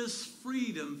glorious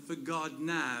freedom for God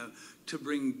now to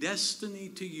bring destiny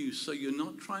to you. So you're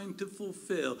not trying to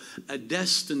fulfill a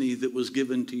destiny that was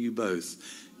given to you both.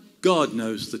 God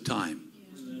knows the time.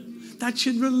 That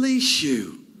should release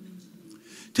you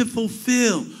to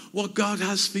fulfill what God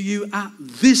has for you at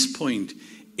this point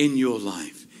in your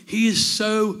life. He is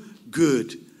so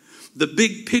good. The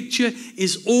big picture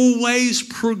is always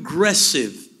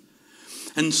progressive.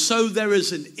 And so there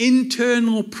is an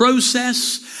internal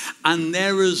process and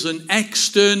there is an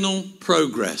external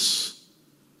progress.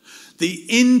 The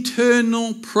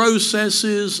internal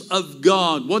processes of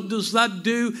God. What does that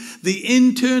do? The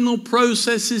internal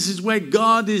processes is where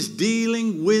God is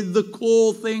dealing with the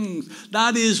core things.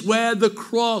 That is where the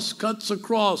cross cuts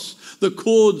across the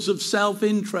cords of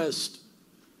self-interest.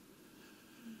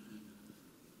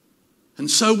 And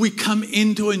so we come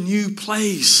into a new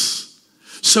place.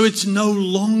 So it's no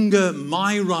longer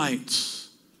my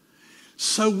rights.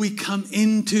 So we come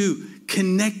into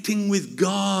connecting with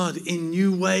God in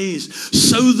new ways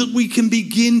so that we can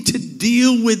begin to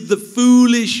deal with the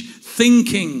foolish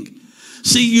thinking.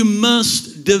 See, you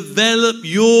must develop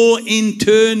your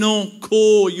internal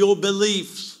core, your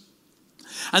beliefs.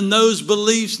 And those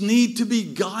beliefs need to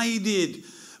be guided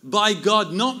by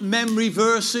God, not memory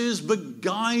verses, but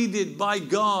guided by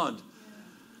God.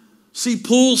 See,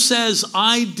 Paul says,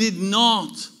 I did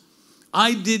not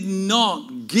I did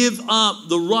not give up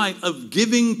the right of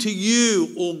giving to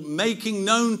you or making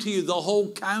known to you the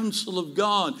whole counsel of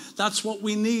God. That's what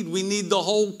we need. We need the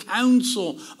whole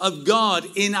counsel of God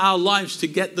in our lives to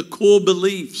get the core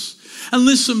beliefs. And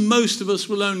listen, most of us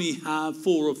will only have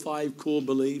 4 or 5 core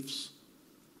beliefs.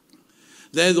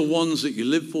 They're the ones that you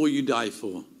live for, you die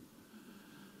for.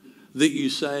 That you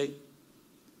say,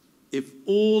 if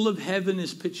all of heaven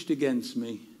is pitched against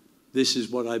me, this is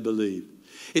what I believe.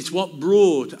 It's what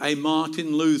brought a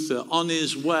Martin Luther on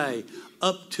his way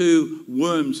up to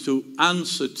Worms to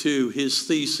answer to his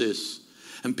thesis.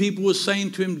 And people were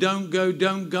saying to him, don't go,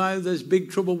 there's big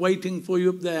trouble waiting for you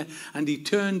up there. And he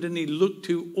turned and he looked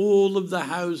to all of the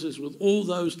houses with all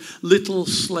those little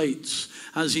slates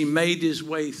as he made his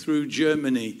way through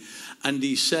Germany. And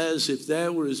he says, if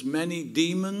there were as many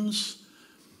demons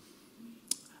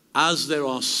as there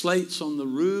are slates on the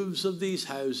roofs of these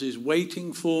houses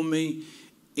waiting for me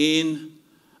in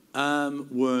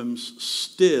Worms,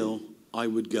 still I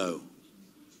would go.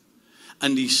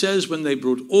 And he says when they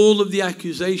brought all of the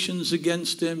accusations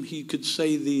against him, he could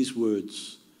say these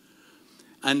words.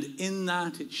 And in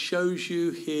that it shows you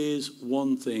his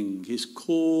one thing, his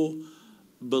core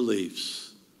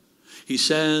beliefs. He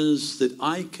says that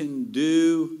I can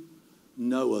do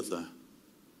no other.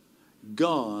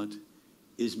 God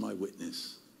is my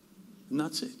witness. And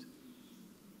that's it.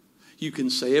 You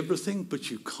can say everything, but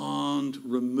you can't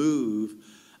remove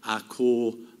our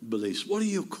core beliefs. What are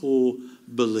your core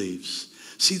beliefs?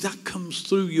 See, that comes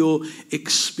through your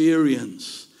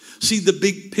experience. See the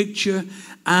big picture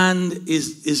and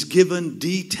is given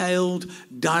detailed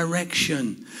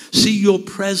direction. See your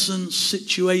present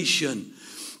situation.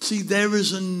 See, there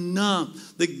is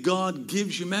enough that God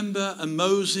gives you. Remember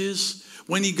Moses,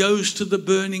 when he goes to the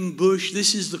burning bush,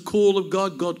 this is the call of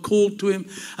God. God called to him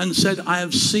and said, I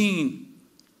have seen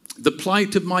the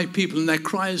plight of my people and their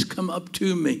cry has come up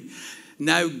to me.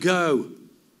 Now go.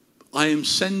 I am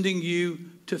sending you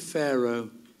to Pharaoh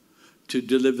to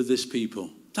deliver this people.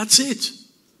 That's it.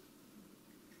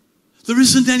 There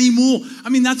isn't any more. I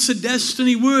mean, that's a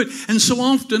destiny word. And so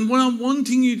often what I'm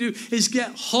wanting you to do is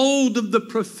get hold of the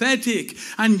prophetic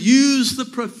and use the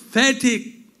prophetic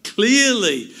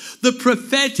clearly. The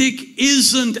prophetic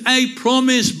isn't a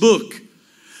promise book.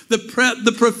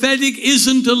 The prophetic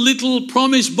isn't a little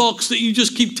promise box that you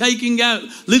just keep taking out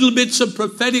little bits of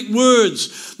prophetic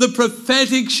words. The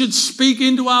prophetic should speak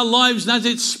into our lives, and as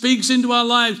it speaks into our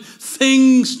lives,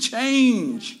 things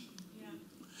change.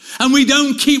 And we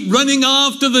don't keep running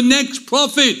after the next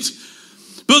prophet,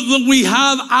 but that we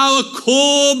have our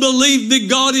core belief that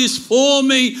God is for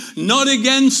me, not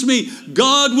against me.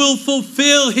 God will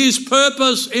fulfill his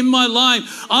purpose in my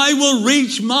life. I will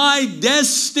reach my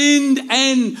destined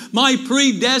end, my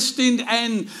predestined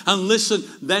end. And listen,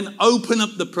 then open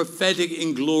up the prophetic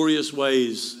in glorious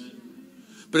ways.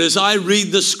 But as I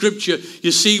read the scripture,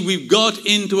 you see, we've got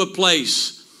into a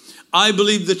place. I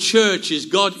believe the church has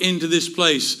got into this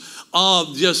place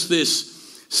of just this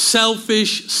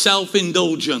selfish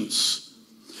self-indulgence.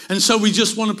 And so we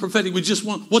just want a prophetic. We just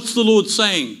want, what's the Lord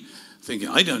saying? Thinking,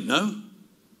 I don't know.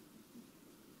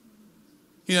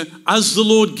 You know, has the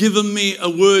Lord given me a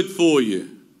word for you?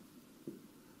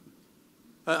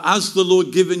 Has the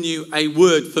Lord given you a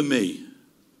word for me?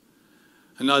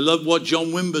 And I love what John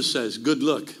Wimber says, good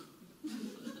luck.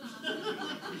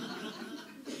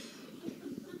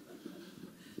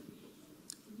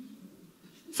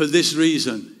 For this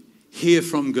reason, hear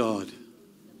from God.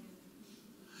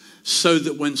 So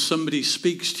that when somebody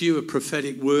speaks to you a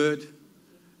prophetic word,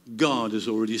 God has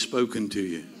already spoken to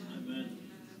you. Amen.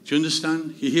 Do you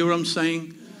understand? You hear what I'm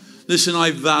saying? Listen,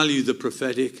 I value the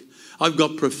prophetic. I've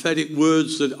got prophetic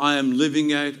words that I am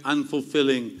living out and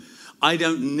fulfilling. I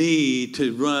don't need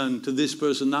to run to this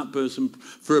person, that person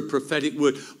for a prophetic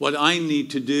word. What I need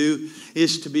to do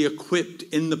is to be equipped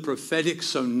in the prophetic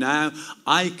so now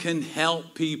I can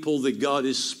help people that God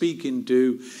is speaking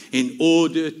to in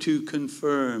order to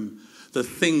confirm the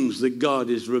things that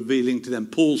God is revealing to them.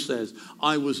 Paul says,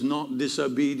 I was not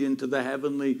disobedient to the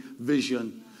heavenly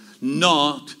vision,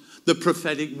 not the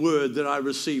prophetic word that I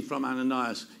received from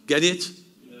Ananias. Get it?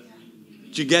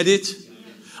 Did you get it?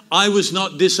 I was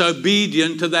not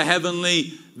disobedient to the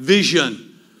heavenly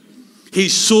vision. He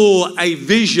saw a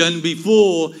vision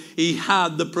before he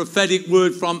had the prophetic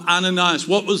word from Ananias.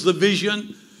 What was the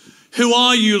vision? Who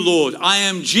are you, Lord? I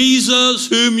am Jesus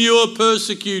whom you are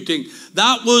persecuting.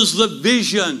 That was the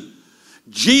vision.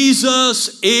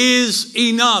 Jesus is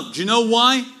enough. Do you know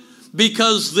why?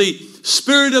 Because the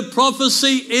spirit of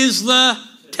prophecy is the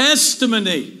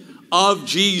testimony of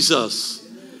Jesus.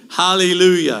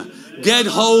 Hallelujah. Get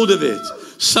hold of it.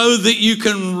 so that you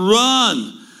can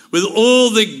run with all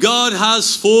that God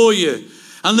has for you.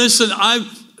 And listen,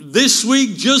 this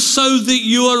week, just so that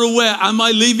you are aware, am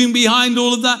I leaving behind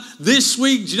all of that? This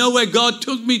week, do you know where God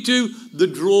took me to? The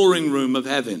drawing room of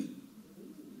heaven.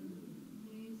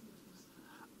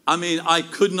 I mean, I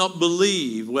could not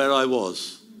believe where I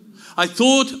was. I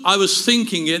thought I was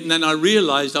thinking it, and then I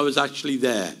realized I was actually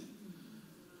there.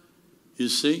 You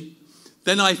see?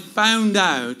 Then I found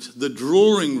out the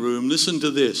drawing room. Listen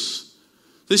to this.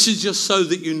 This is just so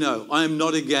that you know, I am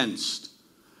not against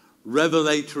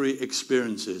revelatory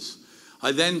experiences.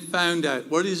 I then found out,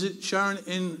 what is it, Sharon,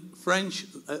 in French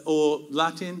or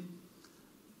Latin?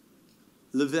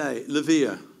 Levier. To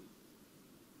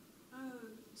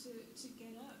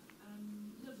get up.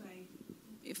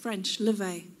 Lever. French,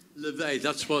 lever. Lever,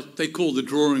 that's what they call the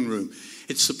drawing room.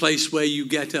 It's the place where you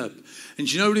get up. And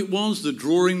do you know what it was? The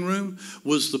drawing room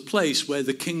was the place where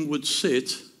the king would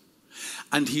sit,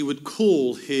 and he would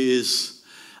call his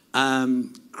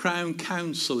crown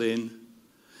council in,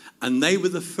 and they were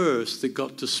the first that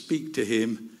got to speak to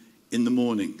him in the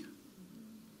morning.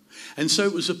 And so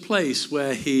it was a place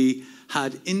where he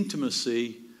had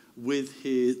intimacy with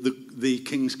the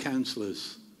king's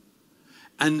counselors.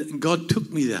 And God took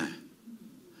me there.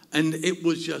 And it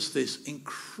was just this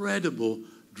incredible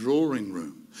drawing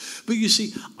room. But you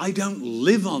see, I don't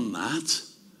live on that.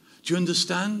 Do you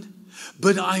understand?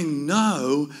 But I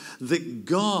know that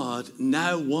God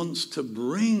now wants to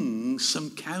bring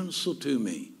some counsel to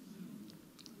me.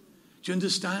 Do you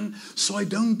understand? So I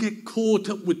don't get caught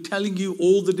up with telling you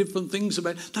all the different things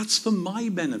about it. That's for my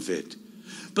benefit.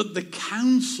 But the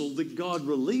counsel that God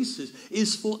releases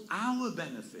is for our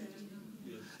benefit.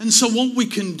 And so what we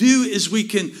can do is we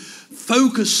can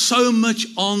focus so much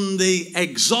on the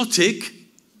exotic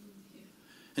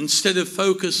instead of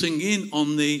focusing in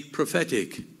on the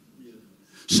prophetic.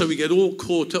 So we get all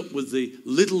caught up with the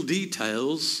little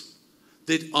details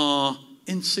that are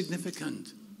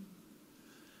insignificant.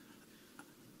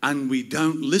 And we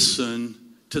don't listen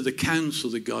to the counsel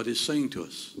that God is saying to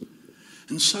us.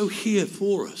 And so here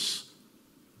for us.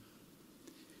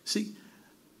 See,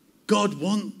 God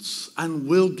wants and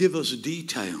will give us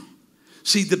detail.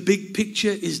 See, the big picture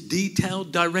is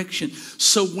detailed direction.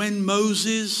 So when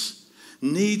Moses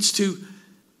needs to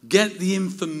get the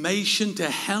information to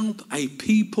help a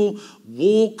people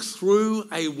walk through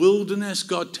a wilderness,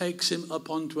 God takes him up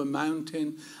onto a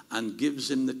mountain and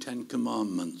gives him the 10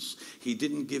 Commandments. He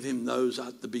didn't give him those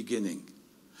at the beginning.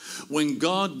 When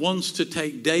God wants to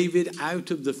take David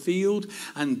out of the field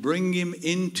and bring him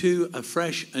into a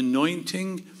fresh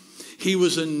anointing, he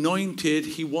was anointed,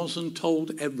 he wasn't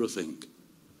told everything.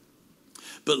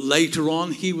 But later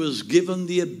on, he was given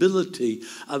the ability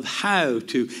of how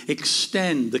to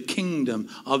extend the kingdom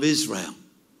of Israel.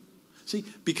 See,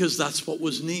 because that's what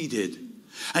was needed.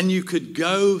 And you could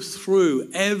go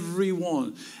through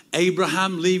everyone.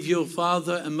 Abraham, leave your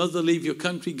father and mother, leave your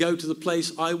country, go to the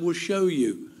place I will show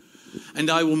you, and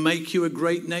I will make you a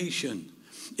great nation.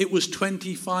 It was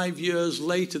 25 years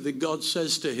later that God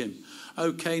says to him,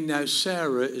 okay, now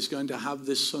Sarah is going to have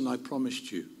this son I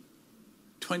promised you.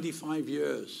 25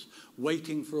 years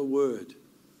waiting for a word.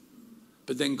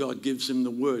 But then God gives him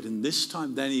the word. And this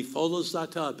time, then he follows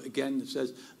that up again and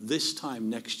says, this time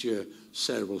next year,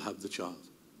 Sarah will have the child.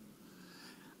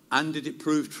 And did it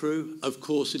prove true? Of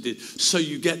course it did. So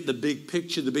you get the big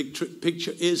picture. The big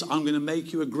picture is, I'm going to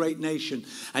make you a great nation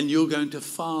and you're going to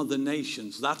father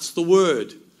nations. That's the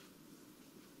word.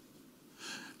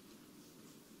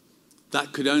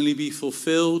 That could only be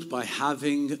fulfilled by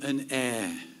having an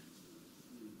heir.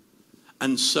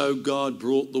 And so God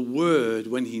brought the word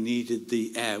when he needed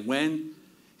the heir. When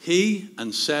he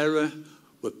and Sarah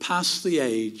were past the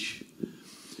age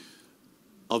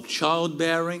of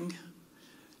childbearing,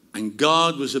 and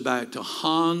God was about to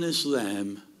harness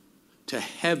them to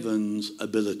heaven's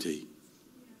ability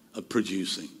of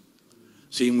producing.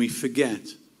 See, and we forget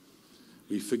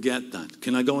that.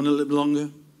 Can I go on a little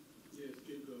longer? Yes,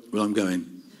 keep going. Well, I'm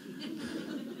going.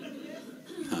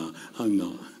 No, I'm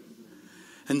not.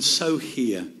 And so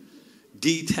here,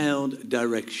 detailed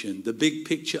direction. The big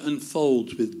picture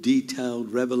unfolds with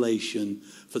detailed revelation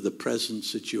for the present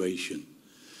situation.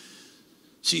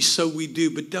 See, so we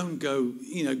do, but don't go,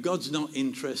 God's not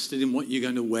interested in what you're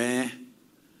going to wear.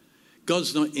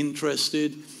 God's not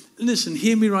interested. Listen,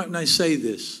 hear me right when I say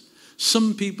this.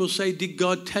 Some people say, did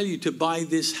God tell you to buy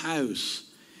this house,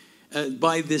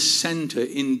 buy this center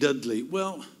in Dudley?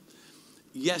 Well,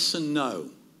 yes and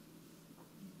no.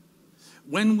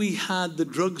 When we had the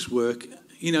drugs work,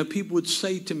 people would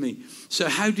say to me, so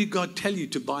how did God tell you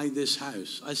to buy this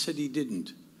house? I said he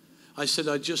didn't. I said,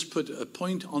 I just put a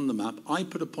point on the map. I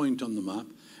put a point on the map.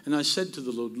 And I said to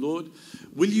the Lord, Lord,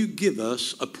 will you give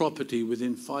us a property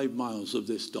within 5 miles of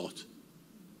this dot?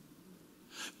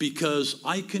 Because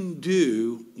I can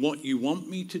do what you want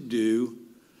me to do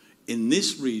in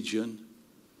this region,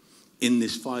 in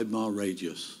this 5-mile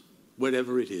radius,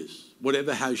 whatever it is.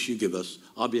 Whatever house you give us,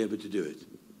 I'll be able to do it.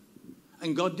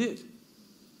 And God did.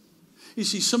 You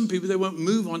see, some people, they won't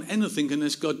move on anything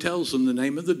unless God tells them the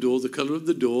name of the door, the color of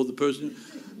the door, the person,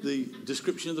 the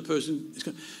description of the person.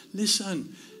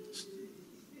 Listen,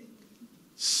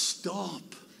 stop.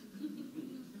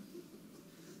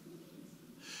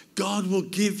 God will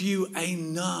give you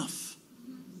enough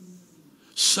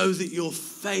so that your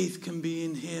faith can be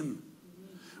in him.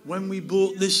 When we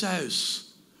bought this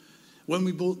house, when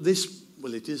we bought this,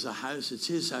 well, it is a house, it's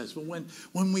his house, but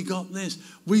when we got this,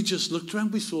 we just looked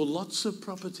around, we saw lots of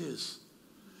properties,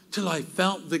 till I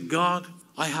felt that God,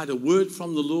 I had a word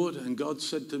from the Lord, and God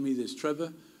said to me this,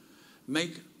 Trevor,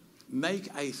 make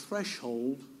a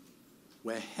threshold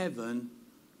where heaven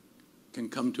can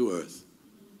come to earth,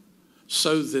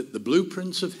 so that the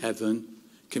blueprints of heaven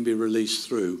can be released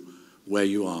through where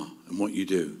you are and what you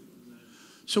do.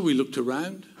 So we looked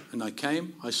around, and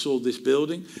I saw this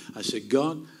building. I said,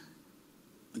 God,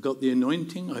 I got the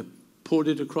anointing. I poured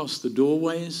it across the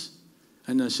doorways.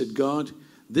 And I said, God,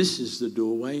 this is the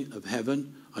doorway of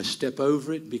heaven. I step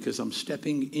over it because I'm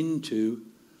stepping into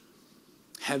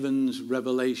heaven's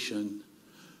revelation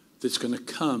that's going to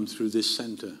come through this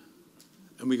center.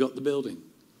 And we got the building.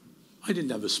 I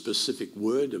didn't have a specific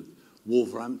word of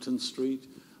Wolverhampton Street,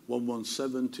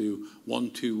 117 to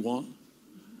 121.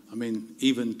 I mean,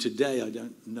 even today, I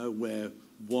don't know where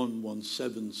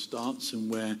 117 starts and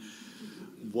where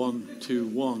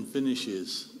 121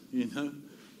 finishes, you know.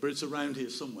 But it's around here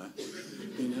somewhere,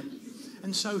 you know.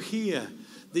 And so here,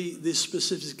 the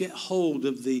specifics get hold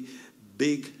of the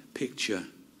big picture.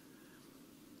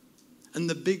 And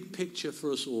the big picture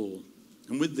for us all.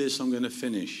 And with this, I'm going to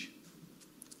finish.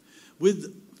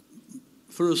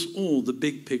 For us all, the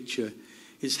big picture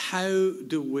is how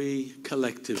do we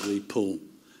collectively pull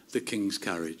the King's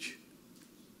carriage?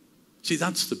 See,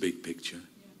 that's the big picture.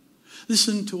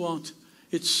 Listen to what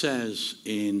it says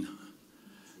in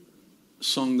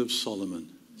Song of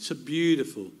Solomon. It's a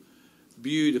beautiful,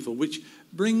 beautiful, which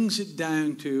brings it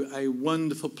down to a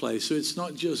wonderful place. So it's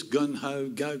not just gun-ho,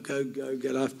 go, go, go,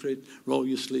 get after it, roll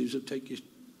your sleeves up, take your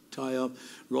tie up,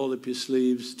 roll up your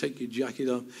sleeves, take your jacket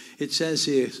off. It says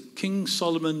here, King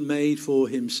Solomon made for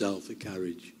himself a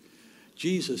carriage.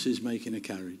 Jesus is making a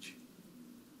carriage.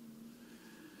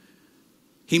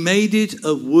 He made it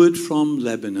of wood from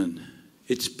Lebanon.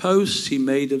 Its posts he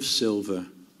made of silver.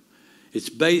 Its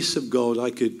base of gold.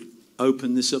 I could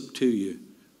open this up to you,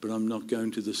 but I'm not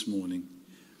going to this morning.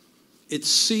 Its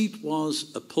seat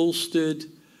was upholstered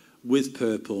with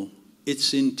purple.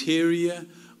 Its interior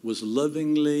was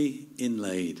lovingly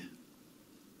inlaid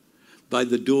by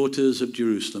the daughters of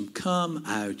Jerusalem. Come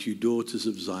out, you daughters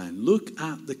of Zion. Look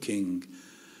at the king.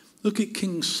 Look at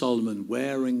King Solomon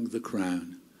wearing the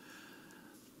crown.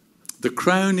 The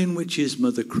crown in which his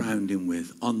mother crowned him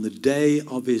with on the day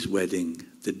of his wedding,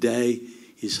 the day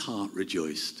his heart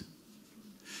rejoiced.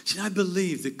 See, I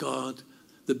believe that God,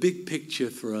 the big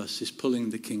picture for us is pulling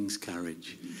the King's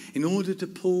carriage. In order to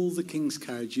pull the King's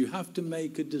carriage, you have to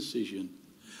make a decision.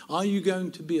 Are you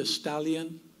going to be a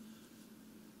stallion?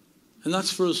 And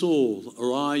that's for us all.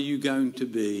 Or are you going to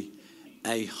be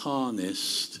a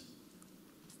harnessed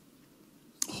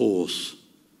horse?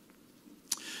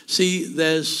 See,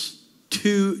 there's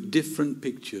two different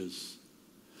pictures.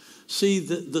 See,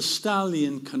 the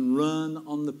stallion can run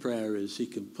on the prairies. He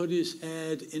can put his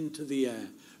head into the air,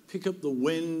 pick up the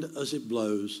wind as it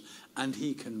blows, and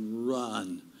he can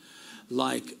run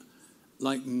like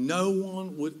no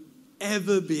one would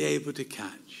ever be able to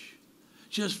catch.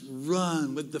 Just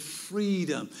run with the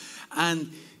freedom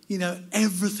and, you know,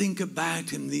 everything about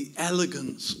him, the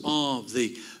elegance of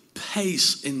the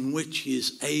pace in which he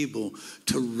is able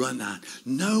to run at.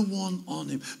 No one on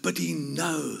him, but he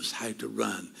knows how to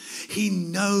run. He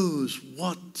knows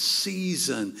what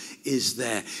season is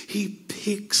there. He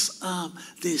picks up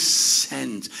this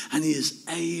scent and he is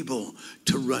able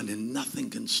to run and nothing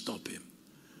can stop him.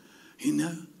 You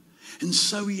know? And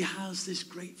so he has this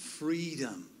great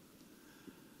freedom.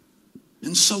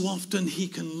 And so often he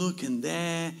can look and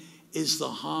there is the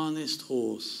harnessed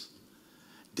horse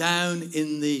down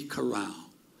in the corral.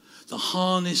 The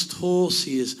harnessed horse,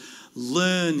 he is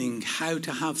learning how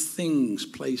to have things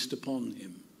placed upon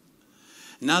him.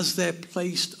 And as they're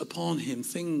placed upon him,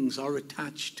 things are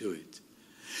attached to it.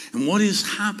 And what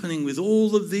is happening with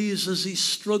all of these as he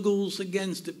struggles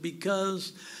against it,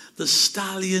 because The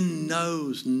stallion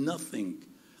knows nothing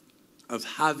of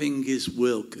having his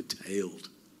will curtailed.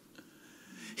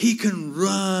 He can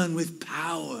run with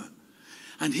power,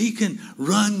 and he can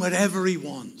run wherever he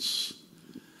wants.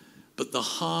 But the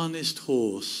harnessed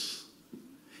horse,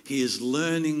 he is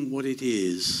learning what it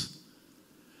is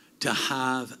to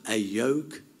have a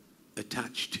yoke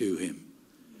attached to him.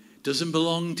 It doesn't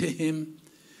belong to him,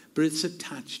 but it's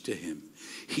attached to him.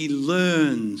 He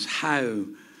learns how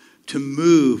to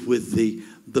move with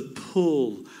the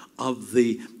pull of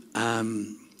the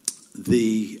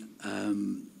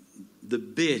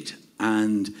bit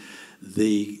and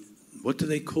the, what do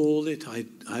they call it?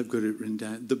 I've got it written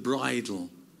down. The bridle.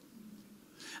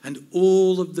 And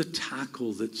all of the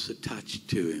tackle that's attached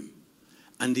to him.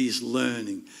 And he's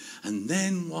learning. And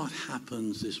then what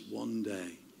happens is one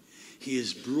day, he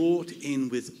is brought in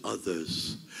with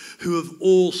others who have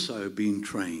also been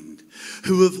trained,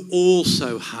 who have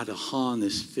also had a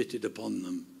harness fitted upon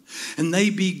them. And they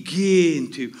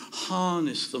begin to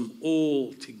harness them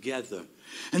all together.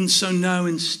 And so now,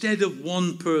 instead of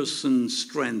one person's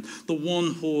strength, the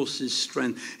one horse's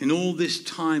strength, in all this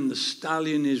time the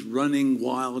stallion is running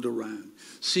wild around,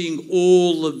 seeing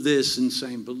all of this and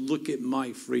saying, but look at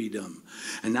my freedom.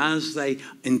 And as they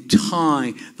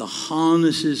untie the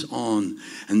harnesses on,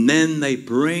 and then they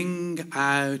bring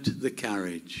out the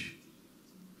carriage,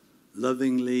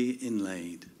 lovingly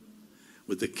inlaid,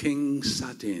 with the king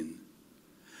sat in.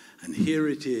 And here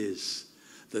it is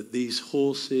that these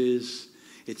horses,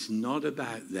 it's not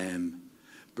about them,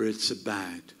 but it's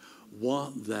about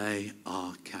what they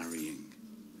are carrying.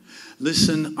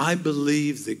 Listen, I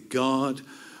believe that God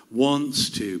wants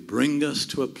to bring us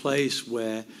to a place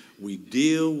where we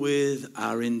deal with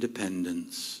our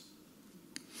independence.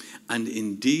 And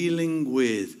in dealing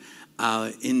with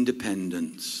our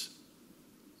independence,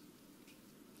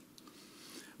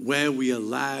 where we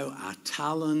allow our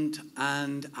talent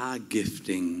and our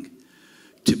gifting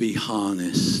to be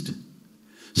harnessed.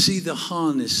 See, the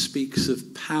harness speaks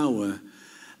of power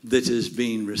that has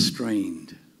been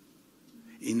restrained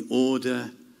in order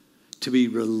to be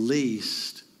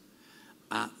released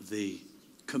at the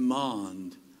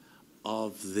command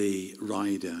of the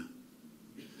rider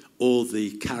or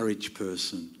the carriage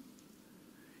person.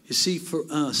 You see, for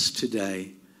us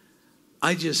today,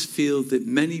 I just feel that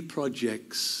many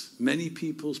projects, many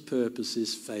people's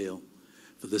purposes fail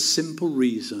for the simple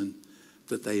reason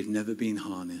that they've never been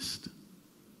harnessed.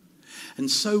 And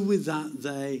so with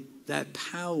that, their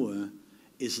power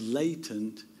is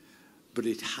latent, but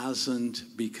it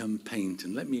hasn't become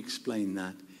patent. Let me explain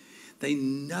that. They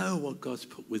know what God's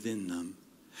put within them,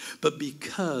 but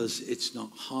because it's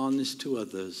not harnessed to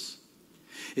others,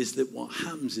 is that what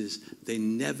happens is they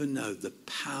never know the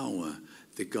power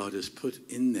that God has put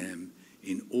in them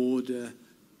in order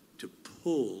to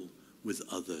pull with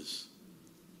others.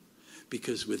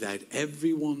 Because without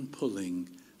everyone pulling,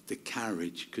 the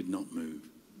carriage could not move.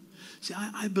 See,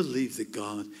 I believe that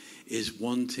God is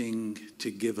wanting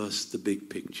to give us the big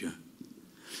picture.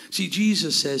 See,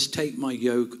 Jesus says, take my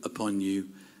yoke upon you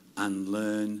and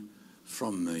learn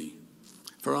from me.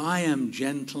 For I am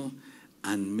gentle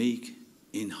and meek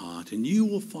in heart, and you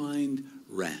will find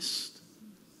rest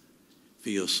for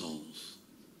your souls.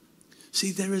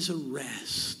 See, there is a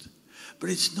rest, but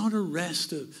it's not a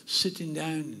rest of sitting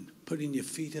down and putting your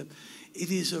feet up. It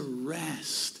is a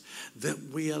rest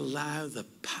that we allow the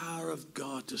power of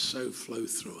God to so flow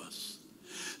through us.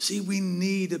 See, we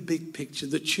need a big picture.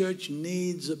 The church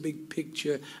needs a big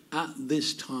picture at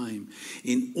this time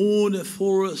in order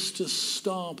for us to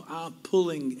stop our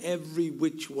pulling every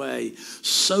which way,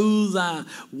 so that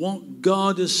what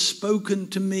God has spoken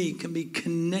to me can be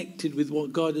connected with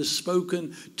what God has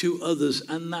spoken to others,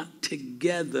 and that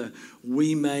together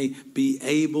we may be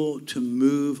able to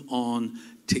move on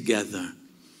together.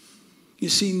 You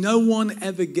see, no one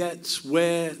ever gets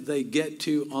where they get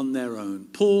to on their own.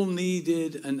 Paul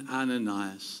needed an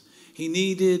Ananias. He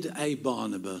needed a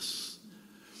Barnabas.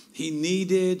 He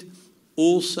needed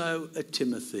also a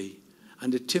Timothy.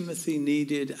 And a Timothy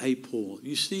needed a Paul.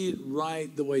 You see it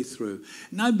right the way through.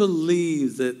 And I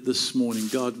believe that this morning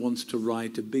God wants to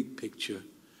write a big picture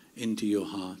into your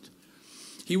heart.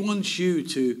 He wants you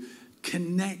to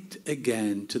connect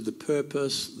again to the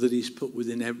purpose that he's put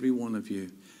within every one of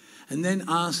you. And then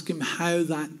ask him how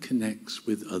that connects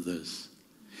with others.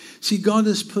 See, God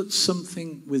has put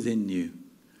something within you.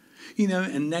 You know,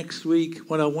 and next week,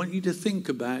 what I want you to think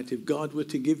about, if God were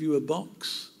to give you a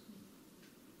box,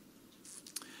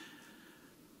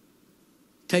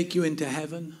 take you into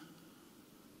heaven,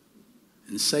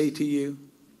 and say to you,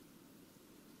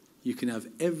 you can have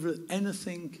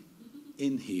anything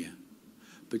in here,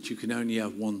 but you can only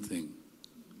have one thing.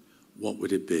 What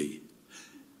would it be?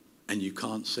 And you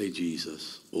can't say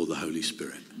Jesus or the Holy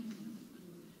Spirit,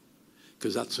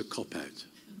 because that's a cop-out.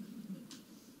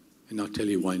 And I'll tell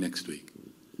you why next week.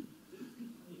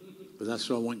 But that's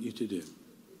what I want you to do.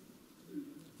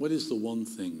 What is the one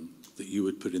thing that you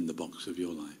would put in the box of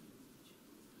your life?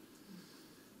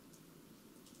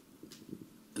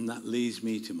 And that leads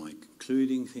me to my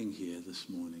concluding thing here this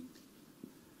morning.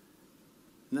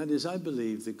 And that is, I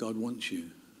believe that God wants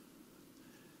you.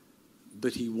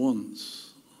 But he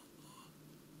wants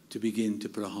to begin to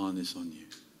put a harness on you,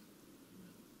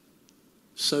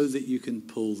 so that you can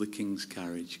pull the King's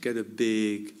carriage, get a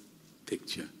big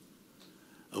picture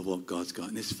of what God's got.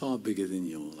 And it's far bigger than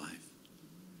your life.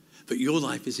 But your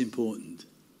life is important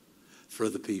for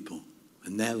other people,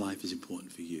 and their life is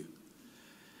important for you.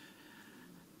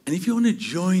 And if you want to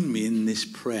join me in this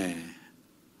prayer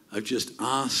of just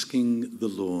asking the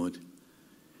Lord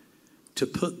to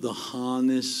put the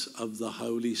harness of the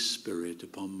Holy Spirit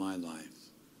upon my life,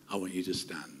 I want you to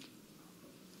stand.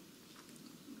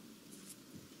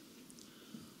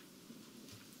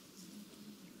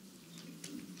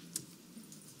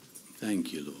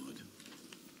 Thank you, Lord.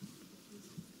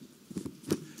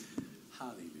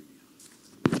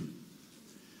 Hallelujah.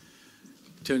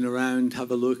 Turn around,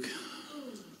 have a look.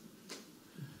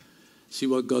 See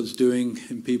what God's doing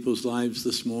in people's lives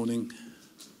this morning.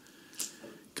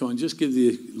 Come on, just give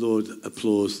the Lord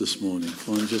applause this morning.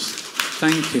 Come on, just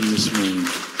thank him this morning.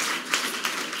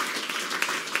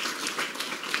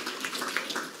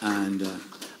 And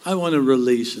I want to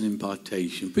release an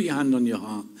impartation. Put your hand on your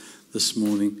heart this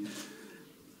morning.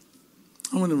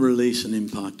 I want to release an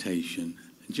impartation.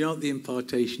 And do you know what the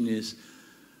impartation is?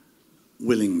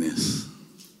 Willingness.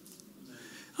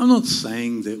 I'm not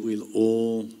saying that we'll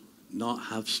all not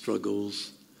have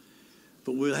struggles,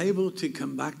 but we're able to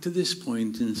come back to this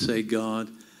point and say, God,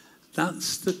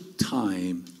 that's the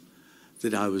time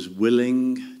that I was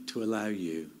willing to allow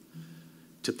you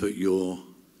to put your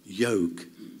yoke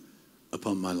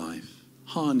upon my life.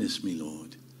 Harness me,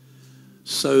 Lord,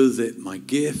 so that my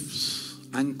gifts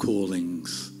and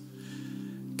callings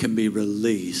can be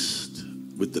released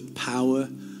with the power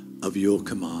of your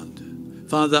command.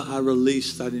 Father, I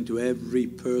release that into every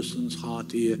person's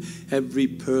heart here, every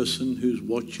person who's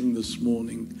watching this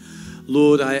morning.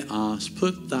 Lord, I ask,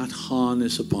 put that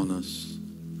harness upon us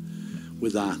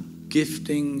with our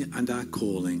gifting and our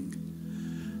calling.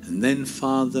 And then,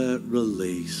 Father,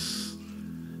 release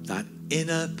that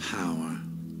inner power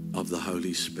of the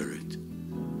Holy Spirit.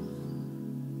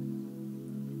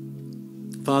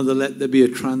 Father, let there be a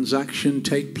transaction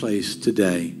take place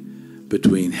today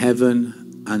between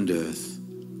heaven and earth.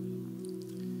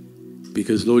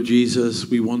 Because, Lord Jesus,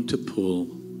 we want to pull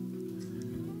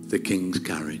the King's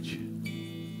carriage.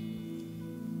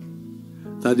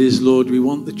 That is, Lord, we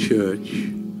want the church,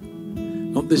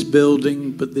 not this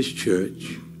building, but this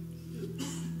church.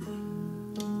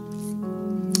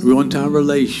 We want our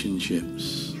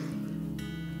relationships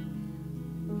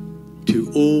to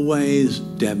always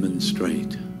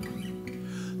demonstrate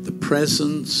the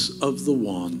presence of the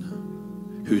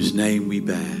one whose name we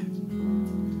bear.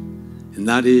 And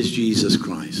that is Jesus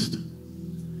Christ.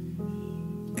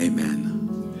 Amen.